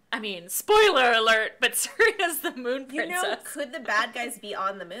moon. I mean, spoiler alert, but Serena's the moon princess. You know, could the bad guys be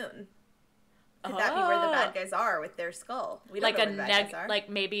on the moon? Could that be where the bad guys are with their skull? We don't like know where the bad guys are. like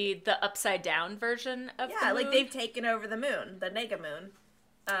maybe the upside down version of the moon? like they've taken over the moon, the Nega moon.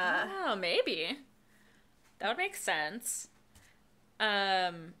 Oh, maybe. That would make sense.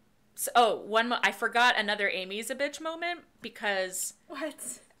 I forgot another Amy's a bitch moment because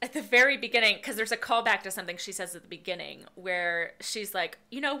What? at the very beginning, because there's a callback to something she says at the beginning where she's like,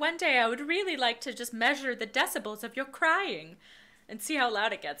 one day I would really like to just measure the decibels of your crying and see how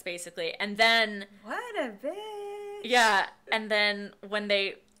loud it gets, basically. And then... What a bitch. Yeah, and then when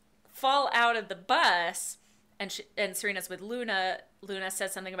they fall out of the bus and Serena's with Luna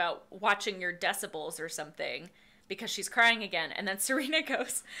says something about watching your decibels or something because she's crying again. And then Serena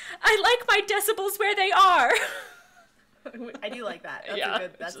goes, I like my decibels where they are. I do like that.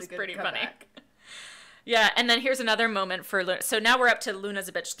 That's a good pretty comeback. funny. Yeah, and then here's another moment for Luna. So now we're up to Luna's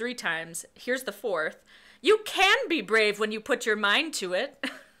a bitch 3 times. Here's the 4th. You can be brave when you put your mind to it.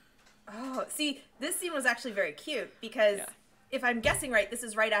 Oh, see, this scene was actually very cute because if I'm guessing right, this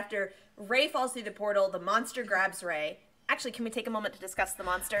is right after Ray falls through the portal, the monster grabs Ray. Actually, can we take a moment to discuss the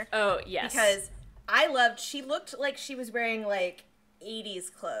monster? Oh, yes. Because she looked like she was wearing like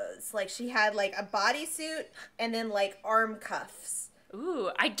 80s clothes. Like she had like a bodysuit and then like arm cuffs.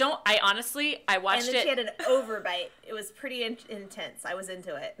 Ooh, I honestly, I watched it. And then she had an overbite. It was pretty intense. I was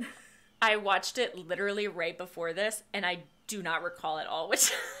into it. I watched it literally right before this, and I do not recall at all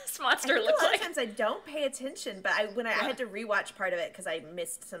which this monster looked a lot like. of times I don't pay attention, but I had to rewatch part of it because I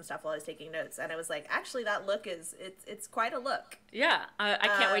missed some stuff while I was taking notes, and I was like, actually, that look it's quite a look. Yeah, I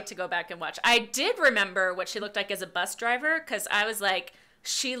can't wait to go back and watch. I did remember what she looked like as a bus driver because I was like,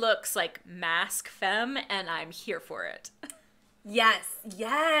 she looks like mask femme, and I'm here for it. Yes.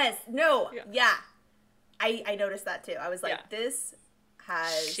 I noticed that too. I was like, this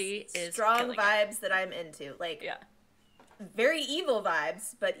has strong vibes that I'm into. Like, very evil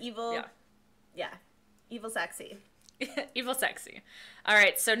vibes, but evil, evil sexy. Evil sexy. All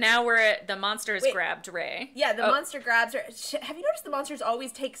right, so now the monster has grabbed Ray. Yeah, the monster grabs her. Have you noticed the monsters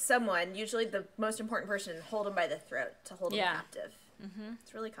always take someone, usually the most important person, and hold them by the throat to hold them captive? Mm-hmm.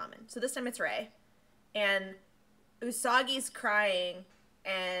 It's really common. So this time it's Ray. And Usagi's crying,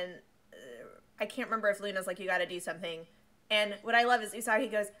 and I can't remember if Luna's like, you gotta do something. And what I love is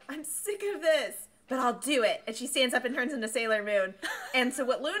Usagi goes, I'm sick of this, but I'll do it. And she stands up and turns into Sailor Moon. And so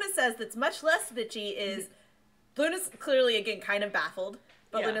what Luna says that's much less bitchy is, Luna's clearly, again, kind of baffled.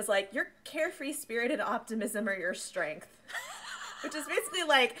 But Luna's like, your carefree spirit and optimism are your strength. Which is basically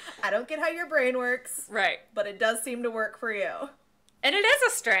like, I don't get how your brain works. Right. But it does seem to work for you. And it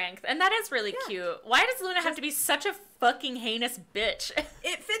is a strength, and that is really cute. Why does Luna have to be such a fucking heinous bitch?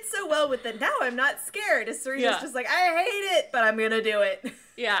 It fits so well with the now I'm not scared. As Serena's just like, I hate it, but I'm gonna do it.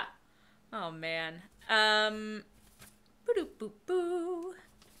 Yeah. Oh, man. Boo-doo-boo-boo.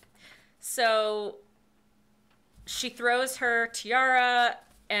 So she throws her tiara,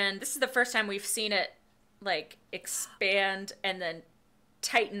 and this is the first time we've seen it, like, expand and then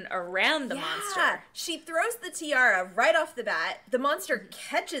tighten around the monster. She throws the tiara right off the bat. The monster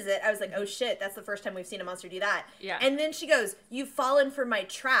catches it. I was like, oh shit, that's the first time we've seen a monster do that. Yeah. And then she goes, you've fallen for my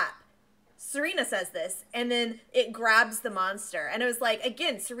trap. Serena says this, and then it grabs the monster. And it was like,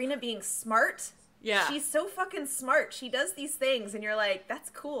 again, Serena being smart. Yeah. She's so fucking smart. She does these things, and you're like, that's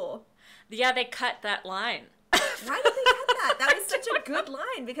cool. Yeah, they cut that line. Why did they cut that? That was such a good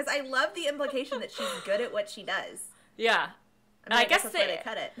line, because I love the implication that she's good at what she does. Yeah. I mean, I guess that's why they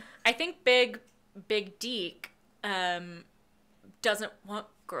cut it. I think Big Deke doesn't want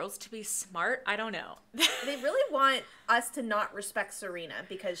girls to be smart. I don't know. They really want us to not respect Serena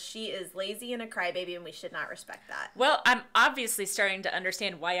because she is lazy and a crybaby, and we should not respect that. Well, I'm obviously starting to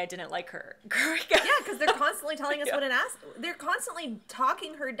understand why I didn't like her growing up. Yeah, because they're constantly telling us what an ass. They're constantly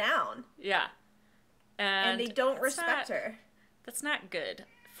talking her down. Yeah. And they don't respect her. That's not good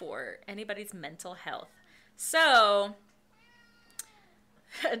for anybody's mental health. So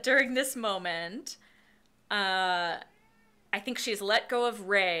during this moment, I think she's let go of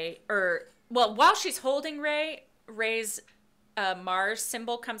Rey, or, well, while she's holding Rey, Rey's Mars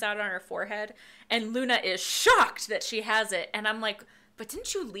symbol comes out on her forehead, and Luna is shocked that she has it. And I'm like, but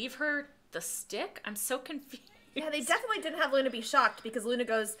didn't you leave her the stick? I'm so confused. Yeah, they definitely didn't have Luna be shocked, because Luna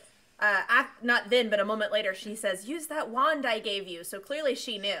goes, not then, but a moment later, she says, use that wand I gave you. So clearly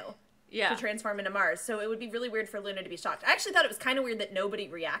she knew to transform into Mars. So it would be really weird for Luna to be shocked. I actually thought it was kind of weird that nobody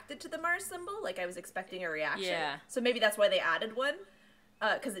reacted to the Mars symbol. Like, I was expecting a reaction. Yeah. So maybe that's why they added one,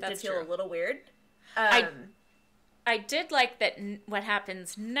 because it did feel a little weird. I did like that what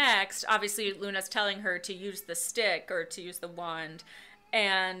happens next. Obviously, Luna's telling her to use the stick or to use the wand.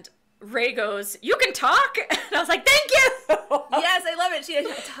 And Rey goes, you can talk? And I was like, thank you! Yes, I love it.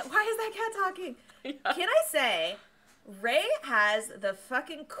 Why is that cat talking? Yeah. Can I say, Rey has the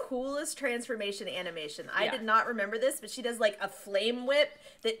fucking coolest transformation animation. I did not remember this, but she does like a flame whip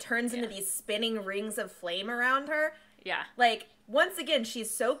that turns into these spinning rings of flame around her. Yeah. Like, once again, she's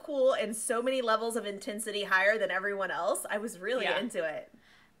so cool and so many levels of intensity higher than everyone else. I was really into it.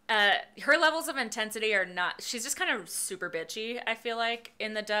 Her levels of intensity are not... She's just kind of super bitchy, I feel like,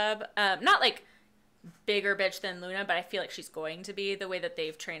 in the dub. Not, like, bigger bitch than Luna, but I feel like she's going to be, the way that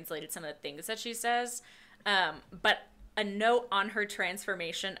they've translated some of the things that she says. But a note on her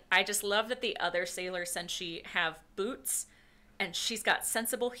transformation, I just love that the other Sailor Senshi have boots, and she's got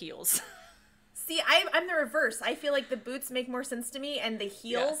sensible heels. See, I'm the reverse. I feel like the boots make more sense to me, and the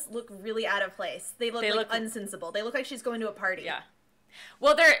heels look really out of place. They look unsensible. They look like she's going to a party. Yeah.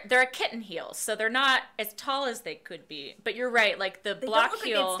 Well, they're a kitten heels, so they're not as tall as they could be. But you're right, like the block heel.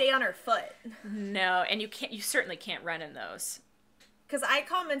 They don't look like they'd stay on her foot. No, and you certainly can't run in those. Because I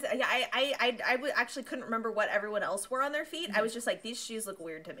commented, I actually couldn't remember what everyone else wore on their feet. I was just like, these shoes look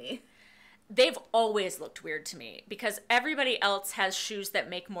weird to me. They've always looked weird to me because everybody else has shoes that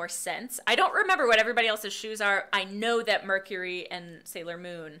make more sense. I don't remember what everybody else's shoes are. I know that Mercury and Sailor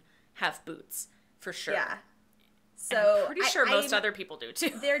Moon have boots for sure. Yeah. So I'm pretty sure most other people do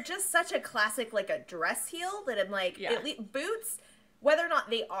too. They're just such a classic, like a dress heel that I'm like, at least boots, whether or not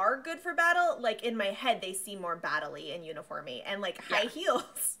they are good for battle, like in my head, they seem more battle-y and uniformy. And like high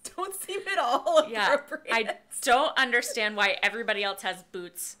heels don't seem at all appropriate. I don't understand why everybody else has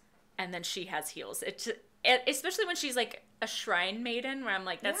boots and then she has heels. Especially when she's like a shrine maiden, where I'm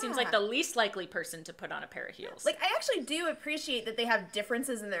like, that seems like the least likely person to put on a pair of heels. Like, I actually do appreciate that they have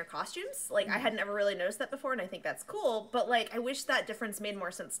differences in their costumes. Like, I had never really noticed that before, and I think that's cool. But, like, I wish that difference made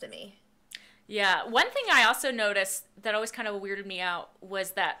more sense to me. Yeah. One thing I also noticed that always kind of weirded me out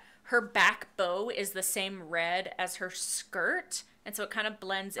was that her back bow is the same red as her skirt. And so it kind of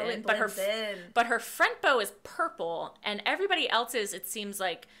blends in. But her front bow is purple, and everybody else's, it seems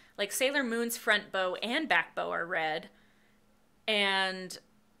like Sailor Moon's front bow and back bow are red. And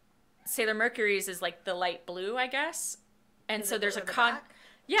Sailor Mercury's is like the light blue, I guess. And so there's it's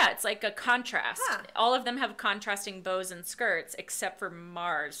like a contrast. Huh. All of them have contrasting bows and skirts except for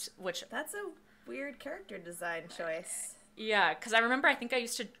Mars, which... That's a weird character design choice. Yeah, because I think I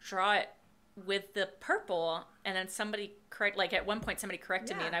used to draw it with the purple, and then at one point somebody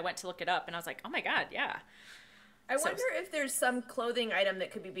corrected me, and I went to look it up, and I was like, oh my god, yeah. I wonder if there's some clothing item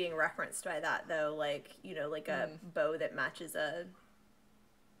that could be being referenced by that, though, like, you know, like a bow that matches a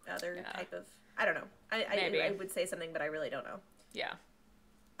other type of... I don't know. I would say something, but I really don't know. Yeah.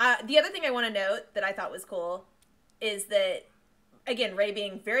 The other thing I want to note that I thought was cool is that, again, Rey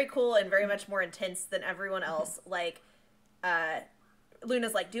being very cool and very much more intense than everyone else, like,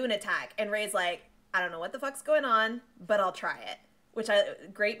 Luna's like, do an attack, and Rey's like, I don't know what the fuck's going on, but I'll try it.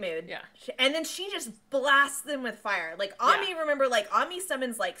 Great mood. Yeah. And then she just blasts them with fire. Like, Ami, remember, like, Ami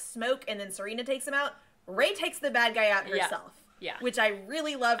summons, like, smoke, and then Serena takes him out. Rey takes the bad guy out herself. Yeah. Which I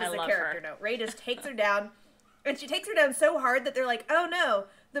really love as a character note. Rey just takes her down, and she takes her down so hard that they're like, oh no,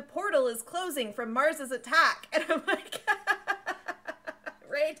 the portal is closing from Mars's attack. And I'm like,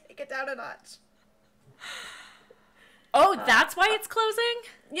 Rey, take it down a notch. Oh, that's why it's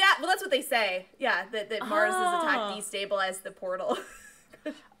closing? Yeah, well, that's what they say. Yeah, that Mars's attack destabilized the portal.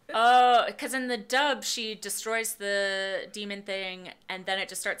 Oh, because in the dub, she destroys the demon thing, and then it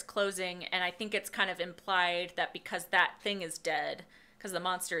just starts closing, and I think it's kind of implied that because that thing is dead, because the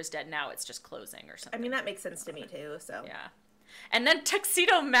monster is dead now, it's just closing or something. I mean, that makes sense to me, too, so. Yeah. And then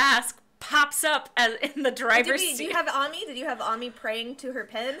Tuxedo Mask pops up in the driver's seat. Did you have Ami? Did you have Ami praying to her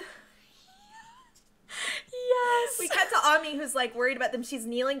pen? Yes. We cut to Ami, who's like worried about them. She's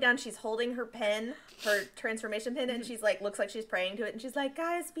kneeling down. She's holding her pen, her transformation pen, and she's like, looks like she's praying to it. And she's like,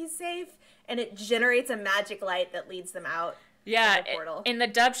 guys, be safe. And it generates a magic light that leads them out. Yeah. Of the portal. In the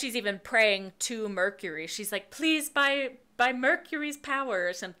dub, she's even praying to Mercury. She's like, please, by Mercury's power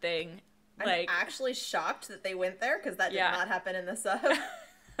or something. I'm actually shocked that they went there because that did not happen in the sub.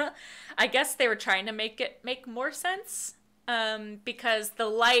 I guess they were trying to make it make more sense because the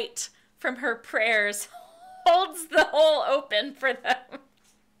light from her prayers holds the hole open for them.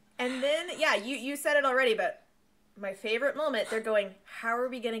 And then, yeah, you said it already, but my favorite moment, they're going, how are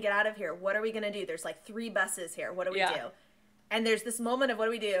we going to get out of here? What are we going to do? There's like 3 buses here. What do we do? And there's this moment of what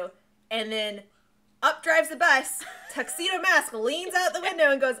do we do? And then up drives the bus. Tuxedo Mask leans out the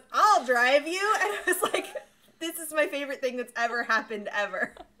window and goes, I'll drive you. And I was like, this is my favorite thing that's ever happened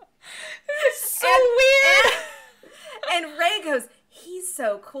ever. It's so weird. And Ray goes, he's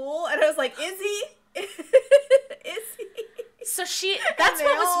so cool. And I was like, is he? Is he? So that's and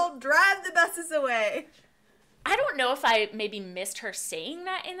they all drive the buses away. I don't know if I maybe missed her saying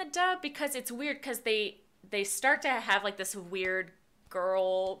that in the dub because it's weird because they start to have like this weird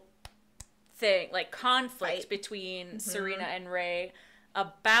girl thing, like conflict between Serena and Ray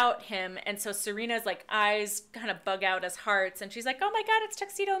about him. And so Serena's like eyes kind of bug out as hearts and she's like, oh my God, it's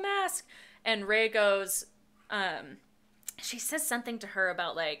Tuxedo Mask. And Ray goes, she says something to her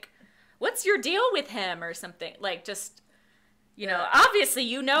about like, what's your deal with him or something, like just, you know, obviously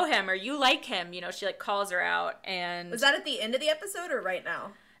you know him or you like him, you know, she like calls her out. And was that at the end of the episode or right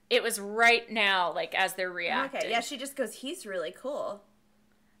now? It was right now, like as they're reacting. Okay, yeah, she just goes, he's really cool.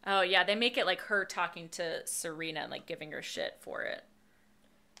 Oh yeah, they make it like her talking to Serena and like giving her shit for it.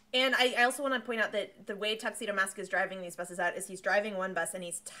 And I also want to point out that the way Tuxedo Mask is driving these buses out is he's driving one bus and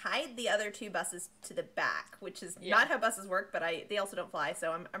he's tied the other 2 buses to the back, which is not how buses work, but they also don't fly,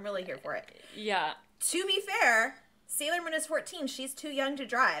 so I'm really here for it. Yeah. To be fair, Sailor Moon is 14. She's too young to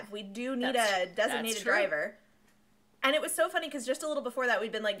drive. We do need a designated driver. And it was so funny because just a little before that,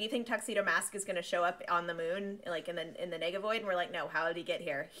 we'd been like, do you think Tuxedo Mask is going to show up on the moon, like in the Negavoid? And we're like, no, how did he get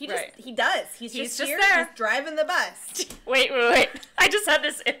here? He does. He's just here. There. He's driving the bus. Wait. I just had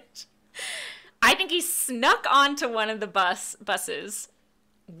this image. I think he snuck onto one of the buses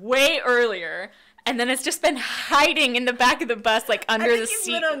way earlier, and then it's just been hiding in the back of the bus, like under the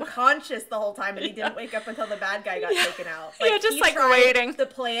seat. He's been unconscious the whole time, and he didn't wake up until the bad guy got taken out. Like, just like waiting. The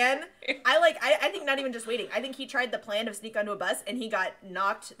plan. I think not even just waiting. I think he tried the plan of sneak onto a bus, and he got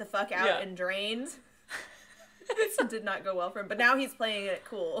knocked the fuck out and drained. This did not go well for him, but now he's playing it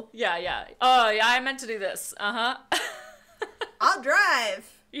cool. Yeah. Oh yeah, I meant to do this. I'll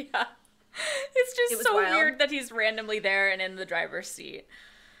drive. Yeah. It's just so weird that he's randomly there and in the driver's seat.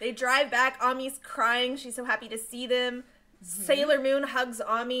 They drive back. Ami's crying. She's so happy to see them. Sailor Moon hugs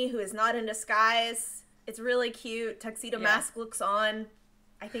Ami, who is not in disguise. It's really cute. Tuxedo Mask looks on.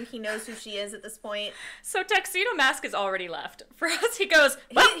 I think he knows who she is at this point. So Tuxedo Mask is already left. For us, he goes...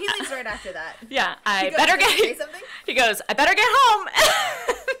 Well, he leaves right after that. Yeah, I better get... Say something? He goes, I better get home.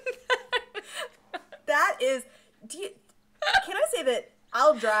 That is... Can I say that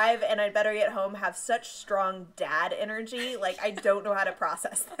I'll drive and I'd better get home have such strong dad energy? Like, I don't know how to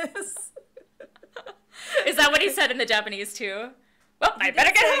process this. Is that what he said in the Japanese, too? Well, I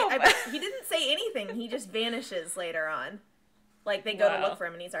better get home. He didn't say anything. He just vanishes later on. Like, they go to look for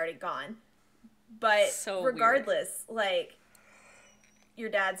him and he's already gone. But so regardless, like, your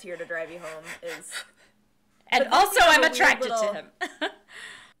dad's here to drive you home is... And also I'm attracted to him.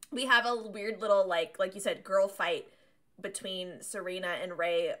 We have a weird little, like you said, girl fight between Serena and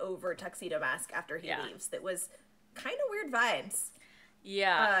Ray over Tuxedo Mask after he leaves. That was kind of weird vibes.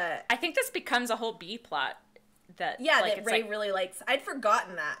 Yeah. I think this becomes a whole B plot. That Ray really likes. I'd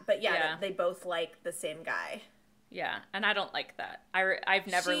forgotten that, but they both like the same guy. Yeah, and I don't like that. I've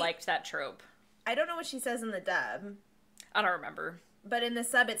never liked that trope. I don't know what she says in the dub. I don't remember. But in the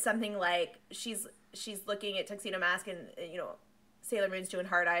sub, it's something like she's looking at Tuxedo Mask and, Sailor Moon's doing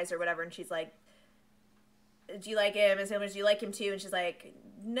hard eyes or whatever, and she's like, do you like him? And Sailor Moon's, do you like him too? And she's like,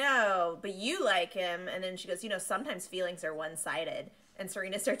 no, but you like him. And then she goes, sometimes feelings are one-sided. And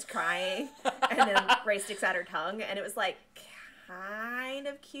Serena starts crying, and then Ray sticks out her tongue, and it was like kind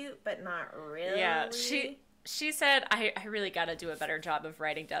of cute, but not really. Yeah, she said, I really got to do a better job of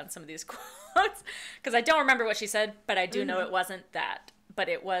writing down some of these quotes, because I don't remember what she said, but I do know it wasn't that, but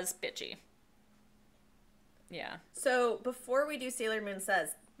it was bitchy. Yeah. So before we do Sailor Moon Says,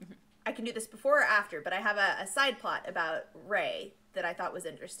 I can do this before or after, but I have a side plot about Ray that I thought was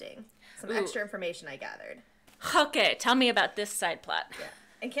interesting. Some extra information I gathered. Okay, tell me about this side plot. Yeah.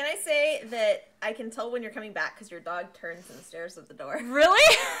 And can I say that I can tell when you're coming back because your dog turns and stares at the door.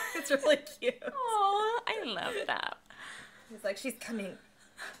 Really? It's really cute. Oh, I love that. He's like, she's coming.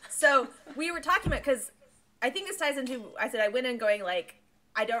 So we were talking about, because I think this ties into, I said I went in going like,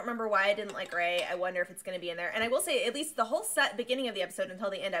 I don't remember why I didn't like Ray. I wonder if it's going to be in there. And I will say, at least the whole beginning of the episode until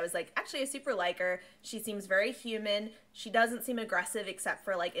the end, I was like, actually, I super like her. She seems very human. She doesn't seem aggressive except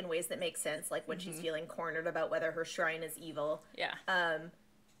for, like, in ways that make sense, like when she's feeling cornered about whether her shrine is evil. Yeah.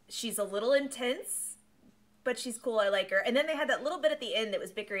 She's a little intense, but she's cool. I like her. And then they had that little bit at the end that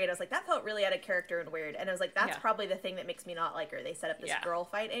was bickery, and I was like, that felt really out of character and weird. And I was like, that's probably the thing that makes me not like her. They set up this girl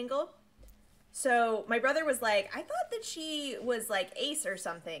fight angle. So my brother was like, I thought that she was like Ace or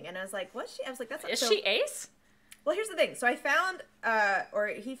something. And I was like, what's she? I was like, that's not Is she Ace? Well, here's the thing. So I found, or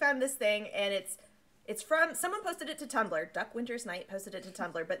he found this thing, and it's from, someone posted it to Tumblr. Duck Winter's Night posted it to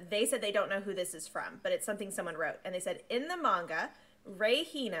Tumblr, but they said they don't know who this is from, but it's something someone wrote. And they said, in the manga, Rei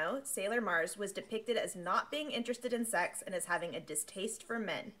Hino, Sailor Mars, was depicted as not being interested in sex and as having a distaste for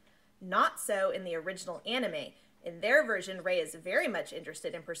men. Not so in the original anime. In their version, Rei is very much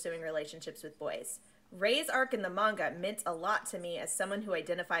interested in pursuing relationships with boys. Rei's arc in the manga meant a lot to me as someone who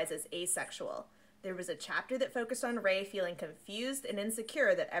identifies as asexual. There was a chapter that focused on Rei feeling confused and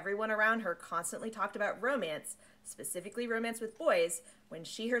insecure that everyone around her constantly talked about romance, specifically romance with boys, when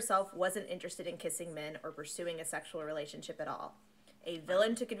she herself wasn't interested in kissing men or pursuing a sexual relationship at all. A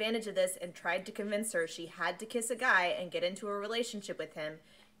villain took advantage of this and tried to convince her she had to kiss a guy and get into a relationship with him,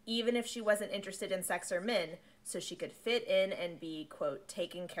 even if she wasn't interested in sex or men, so she could fit in and be, quote,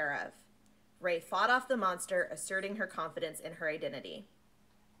 taken care of. Rei fought off the monster, asserting her confidence in her identity.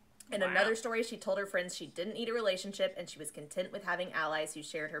 In another story, she told her friends she didn't need a relationship and she was content with having allies who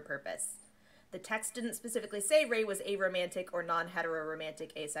shared her purpose. The text didn't specifically say Rei was aromantic or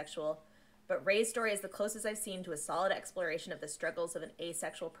non-heteroromantic asexual, but Rei's story is the closest I've seen to a solid exploration of the struggles of an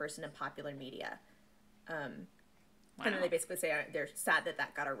asexual person in popular media. And then they basically say they're sad that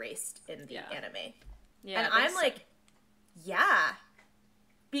that got erased in the anime. Yeah, and I'm like, yeah,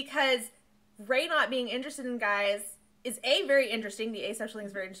 because Rei not being interested in guys is very interesting. The asexual thing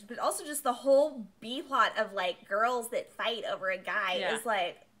is very interesting, but also just the whole B plot of like girls that fight over a guy is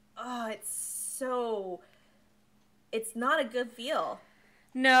like, oh, it's not a good feel.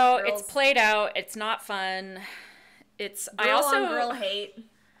 No, it's played out. It's not fun. It's girl hate.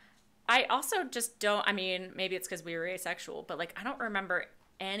 I also just don't. I mean, maybe it's because we were asexual, but like I don't remember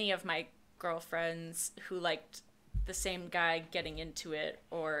any of my girlfriends who liked the same guy getting into it,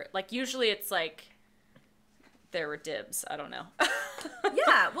 or like usually it's like there were dibs. I don't know.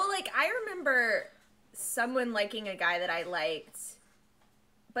 Yeah, well, like I remember someone liking a guy that I liked,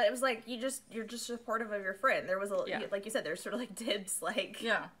 but it was like you're just supportive of your friend. There was like you said, there's sort of like dibs, like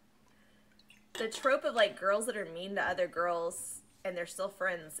the trope of like girls that are mean to other girls and they're still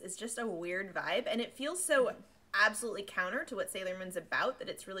friends is just a weird vibe, and it feels so absolutely counter to what Sailor Moon's about that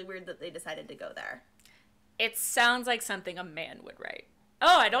it's really weird that they decided to go there. It sounds like something a man would write.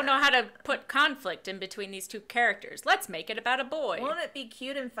 Oh, I don't know how to put conflict in between these two characters. Let's make it about a boy. Won't it be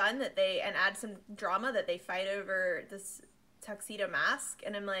cute and fun and add some drama that they fight over this tuxedo mask?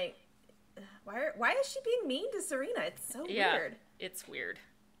 And I'm like, why is she being mean to Serena? It's so weird. It's weird.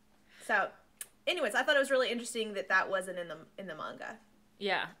 So, anyways, I thought it was really interesting that wasn't in the manga.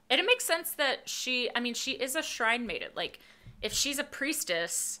 Yeah. And it makes sense that she is a shrine maiden. Like, if she's a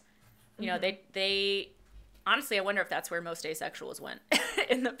priestess, you know, they honestly, I wonder if that's where most asexuals went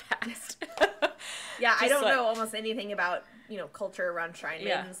in the past. Yeah, I don't know almost anything about, you know, culture around shrine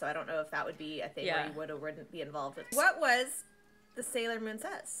maidens, so I don't know if that would be a thing where you would or wouldn't be involved with. What was the Sailor Moon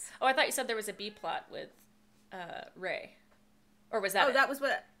Says? Oh, I thought you said there was a B plot with Rei. Or was that that was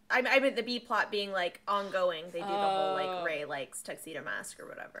what... I meant the B plot being, like, ongoing. They do the whole, like, Rei likes tuxedo mask or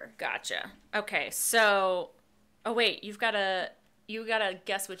whatever. Gotcha. Okay, so... Oh, wait, you gotta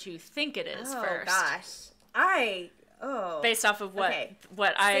guess what you think it is first. Oh, gosh. Based off of what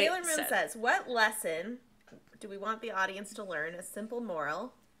I Sailor Moon says, what lesson do we want the audience to learn? A simple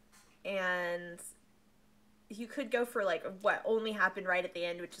moral. And you could go for, like, what only happened right at the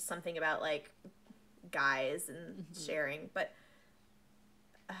end, which is something about, like, guys and sharing. But...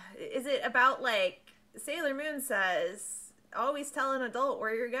 is it about, like, Sailor Moon says, always tell an adult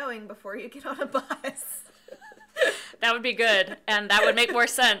where you're going before you get on a bus? That would be good, and that would make more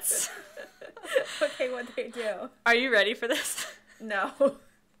sense. Okay, what'd they do? Are you ready for this? No.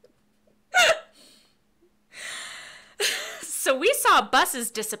 So we saw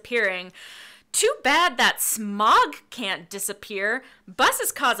buses disappearing. Too bad that smog can't disappear.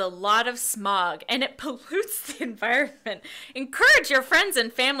 Buses cause a lot of smog, and it pollutes the environment. Encourage your friends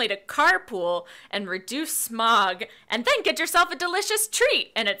and family to carpool and reduce smog, and then get yourself a delicious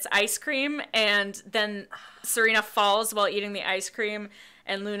treat. And it's ice cream, and then Serena falls while eating the ice cream,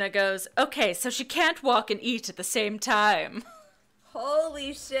 and Luna goes, okay, so she can't walk and eat at the same time.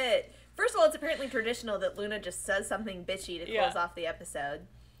 Holy shit. First of all, it's apparently traditional that Luna just says something bitchy to close off the episode.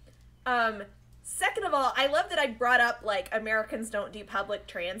 Second of all, I love that I brought up, like, Americans don't do public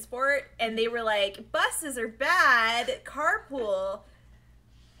transport, and they were like, buses are bad, carpool.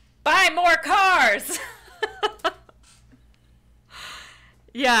 Buy more cars!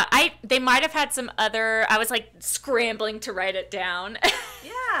 Yeah, they might have had some other, I was, like, scrambling to write it down.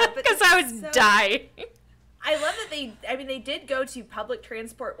 Yeah, but because I was dying. I love that they did go to public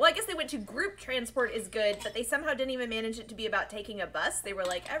transport. Well, I guess they went to group transport is good, but they somehow didn't even manage it to be about taking a bus. They were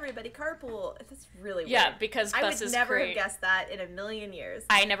like, everybody carpool. That's really weird. Yeah, because buses I would never have guessed that in a million years.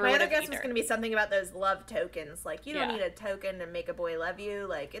 I never would have My other guess was going to be something about those love tokens. Like, you don't need a token to make a boy love you.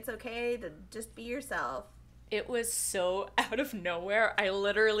 Like, it's okay to just be yourself. It was so out of nowhere. I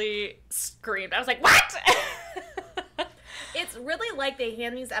literally screamed. I was like, what? It's really like they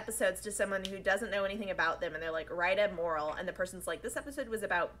hand these episodes to someone who doesn't know anything about them, and they're like, write a moral, and the person's like, this episode was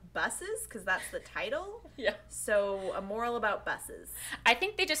about buses, because that's the title. Yeah. So, a moral about buses. I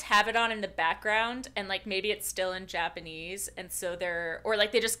think they just have it on in the background, and, like, maybe it's still in Japanese, and so or,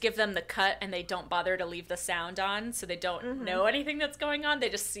 like, they just give them the cut, and they don't bother to leave the sound on, so they don't know anything that's going on. They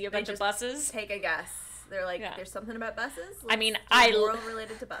just see a bunch of buses. Take a guess. They're like, there's something about buses? I mean, moral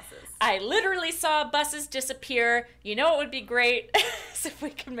related to buses. I literally saw buses disappear. You know what would be great? Is if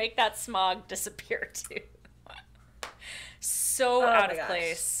we could make that smog disappear, too. So out of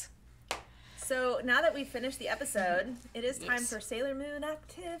place. So now that we've finished the episode, it is time for Sailor Moon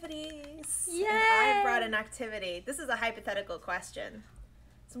activities. Yay! And I brought an activity. This is a hypothetical question.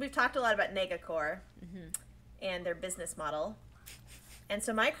 So we've talked a lot about Negacore and their business model. And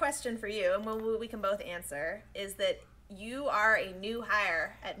so my question for you, and we can both answer, is that you are a new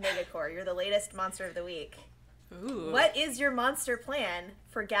hire at Negacore. You're the latest monster of the week. Ooh. What is your monster plan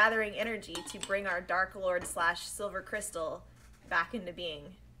for gathering energy to bring our Dark Lord / Silver Crystal back into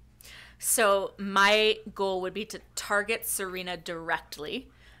being? So my goal would be to target Serena directly.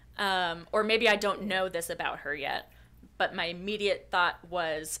 Or maybe I don't know this about her yet. But my immediate thought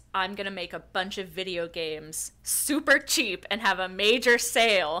was, I'm going to make a bunch of video games super cheap and have a major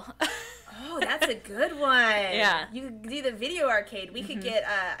sale. Oh, that's a good one. Yeah. You could do the video arcade. We could get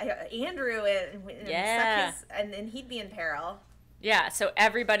Andrew and then he'd be in peril. Yeah, so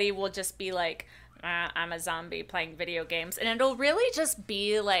everybody will just be like, I'm a zombie playing video games. And it'll really just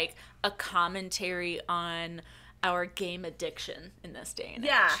be like a commentary on our game addiction in this day and age.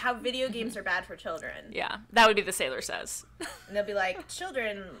 Yeah, how video games are bad for children. Yeah, that would be the Sailor Says. And they'll be like,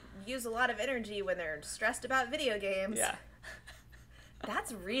 children use a lot of energy when they're stressed about video games. Yeah.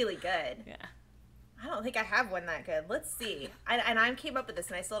 That's really good. Yeah. I don't think I have one that good. Let's see. And I came up with this,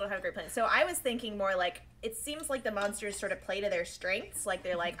 and I still don't have a great plan. So I was thinking more like, it seems like the monsters sort of play to their strengths. Like,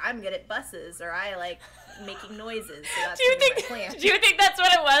 they're like, I'm good at buses, or I like making noises. So that's my plan. Do you think that's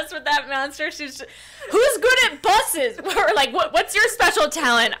what it was with that monster? She's who's good at buses? Or like, what's your special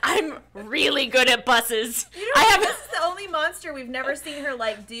talent? I'm really good at buses. You know, this is the only monster we've never seen her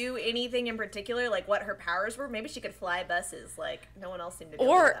like do anything in particular, like what her powers were. Maybe she could fly buses. Like no one else seemed to do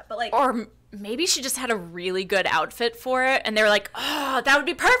that. But like, or maybe she just had a really good outfit for it, and they were like, oh, that would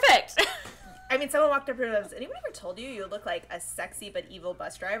be perfect. I mean, someone walked up to her and goes, anyone ever told you you look like a sexy but evil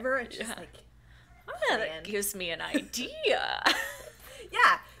bus driver? And she's like, oh, that gives me an idea.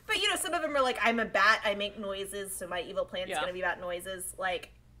 Yeah, but you know, some of them are like, I'm a bat, I make noises, so my evil plan is going to be about noises. Like,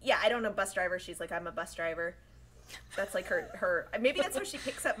 yeah, I don't know bus driver. She's like, I'm a bus driver. That's like her maybe that's how she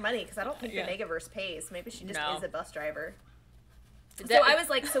picks up money, because I don't think the Megaverse pays. Maybe she just is a bus driver. So I was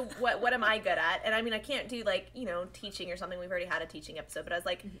like, so what am I good at? And I mean, I can't do like, you know, teaching or something. We've already had a teaching episode, but I was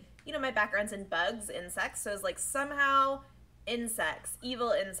like, you know, my background's in bugs, insects. So I was like, somehow insects,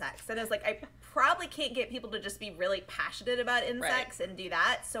 evil insects. And I was like, I probably can't get people to just be really passionate about insects and do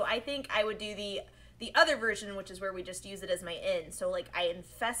that. So I think I would do the other version, which is where we just use it as my in. So like I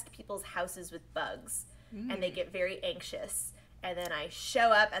infest people's houses with bugs and they get very anxious. And then I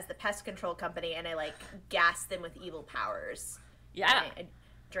show up as the pest control company and I like gas them with evil powers. Yeah. I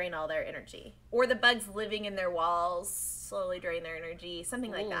drain all their energy. Or the bugs living in their walls slowly drain their energy.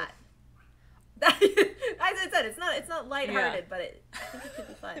 Something like that. As I said, it's not lighthearted, but I think it could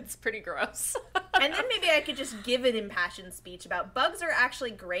be fun. It's pretty gross. And then maybe I could just give an impassioned speech about bugs are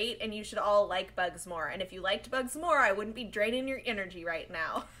actually great and you should all like bugs more. And if you liked bugs more, I wouldn't be draining your energy right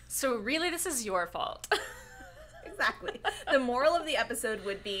now. So really, this is your fault. Exactly. The moral of the episode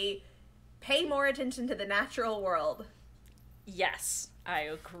would be pay more attention to the natural world. Yes, I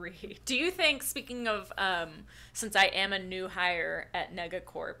agree. Do you think, speaking of, since I am a new hire at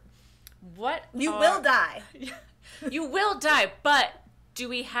Negacorp, You will die. You will die, but do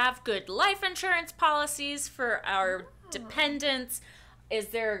we have good life insurance policies for our dependents?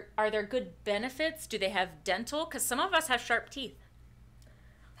 are there good benefits? Do they have dental? Because some of us have sharp teeth.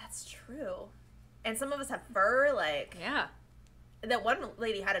 That's true. And some of us have fur, like... Yeah. That one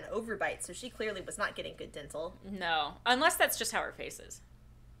lady had an overbite, so she clearly was not getting good dental. No. Unless that's just how her face is.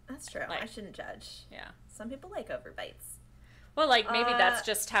 That's true. Like, I shouldn't judge. Yeah. Some people like overbites. Well, like, maybe that's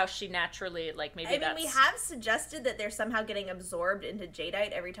just how she naturally, like, maybe that's... I mean, we have suggested that they're somehow getting absorbed into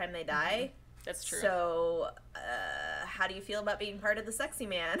jadeite every time they die. That's true. So, how do you feel about being part of the sexy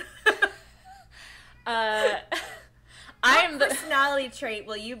man? I'm What personality trait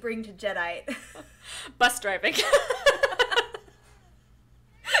will you bring to Jadeite? Bus driving. From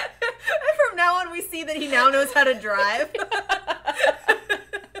now on, we see that he now knows how to drive.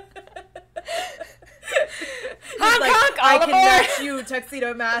 Honk, like, honk, I all can aboard. match you,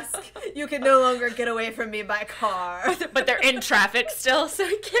 Tuxedo Mask. You can no longer get away from me by car. But they're in traffic still, so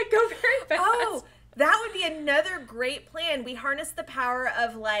he can't go very fast. Oh, that would be another great plan. We harness the power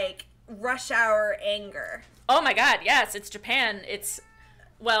of, like, rush hour anger. Oh my god, yes, it's Japan. It's,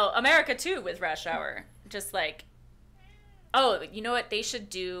 well, America too with rush hour. Just like, oh, you know what? They should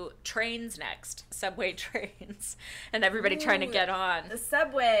do trains next. Subway trains. And everybody trying to get on. The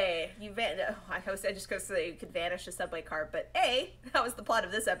subway. I just go so that you could vanish a subway car. But A, that was the plot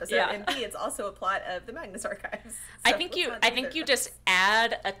of this episode. Yeah. And B, it's also a plot of the Magnus Archives. I think you just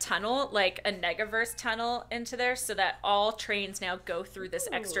add a tunnel, like a Negaverse tunnel into there so that all trains now go through this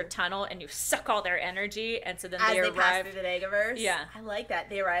extra tunnel and you suck all their energy and so then As they they pass arrive. through the Negaverse. Yeah. I like that.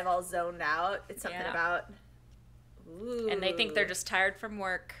 They arrive all zoned out. It's something Yeah. about... Ooh. And they think they're just tired from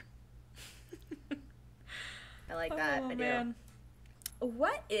work. I like that. I do. Man.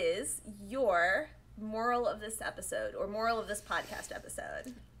 What is your moral of this episode or moral of this podcast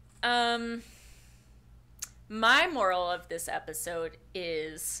episode? My moral of this episode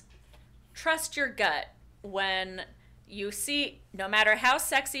is trust your gut when you see, no matter how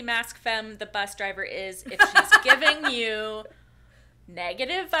sexy mask femme the bus driver is, if she's giving you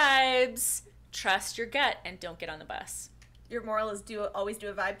negative vibes, trust your gut and don't get on the bus. Your moral is always do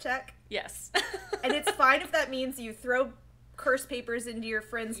a vibe check? Yes. And it's fine if that means you throw curse papers into your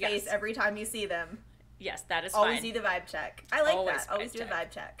friend's Yes. face every time you see them. Yes, that is Always fine. do the vibe check. I like Always that. Always vibe do a check.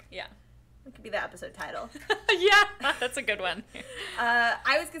 vibe check. Yeah. That could be the episode title. Yeah, that's a good one.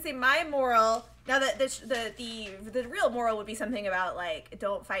 I was gonna say my moral. Now that the real moral would be something about like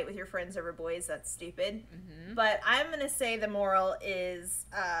don't fight with your friends over boys. That's stupid. Mm-hmm. But I'm gonna say the moral is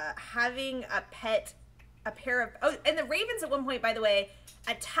having a pair of. Oh, and the ravens at one point, by the way,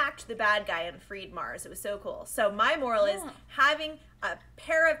 attacked the bad guy and freed Mars. It was so cool. So my moral is having a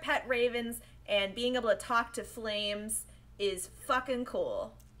pair of pet ravens and being able to talk to flames is fucking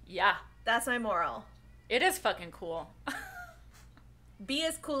cool. Yeah, That's my moral. it is fucking cool. Be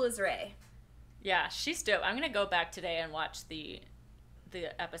as cool as Ray. Yeah, she's dope. I'm gonna go back today and watch the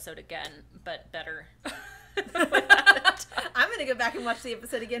episode again, but better. I'm gonna go back and watch the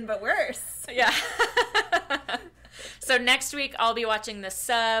episode again, but worse. Yeah. So next week I'll be watching the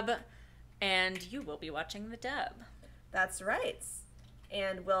sub, and you will be watching the dub. That's right.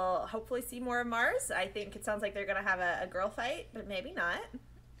 And we'll hopefully see more of Mars. I think it sounds like they're gonna have a girl fight, but maybe not.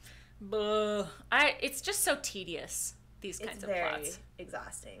 Buh. It's just so tedious, these kinds It's of very plots.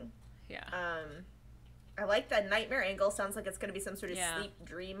 exhausting. Yeah. I like that nightmare angle. Sounds like it's gonna be some sort of Yeah. sleep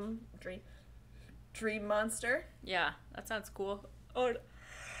dream monster. Yeah, that sounds cool. Oh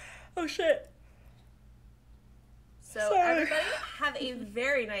shit. So Sorry. everybody have a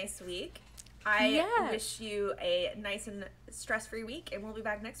very nice week. I Yes. wish you a nice and stress-free week, and we'll be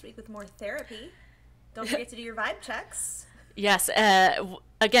back next week with more therapy. Don't forget to do your vibe checks. Yes.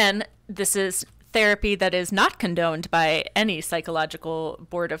 Again, this is therapy that is not condoned by any psychological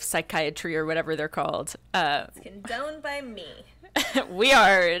board of psychiatry or whatever they're called. It's condoned by me. We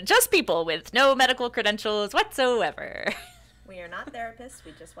are just people with no medical credentials whatsoever. We are not therapists.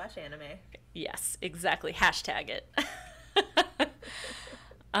 We just watch anime. Yes, exactly. Hashtag it.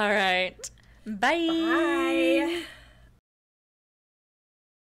 All right. Bye. Bye.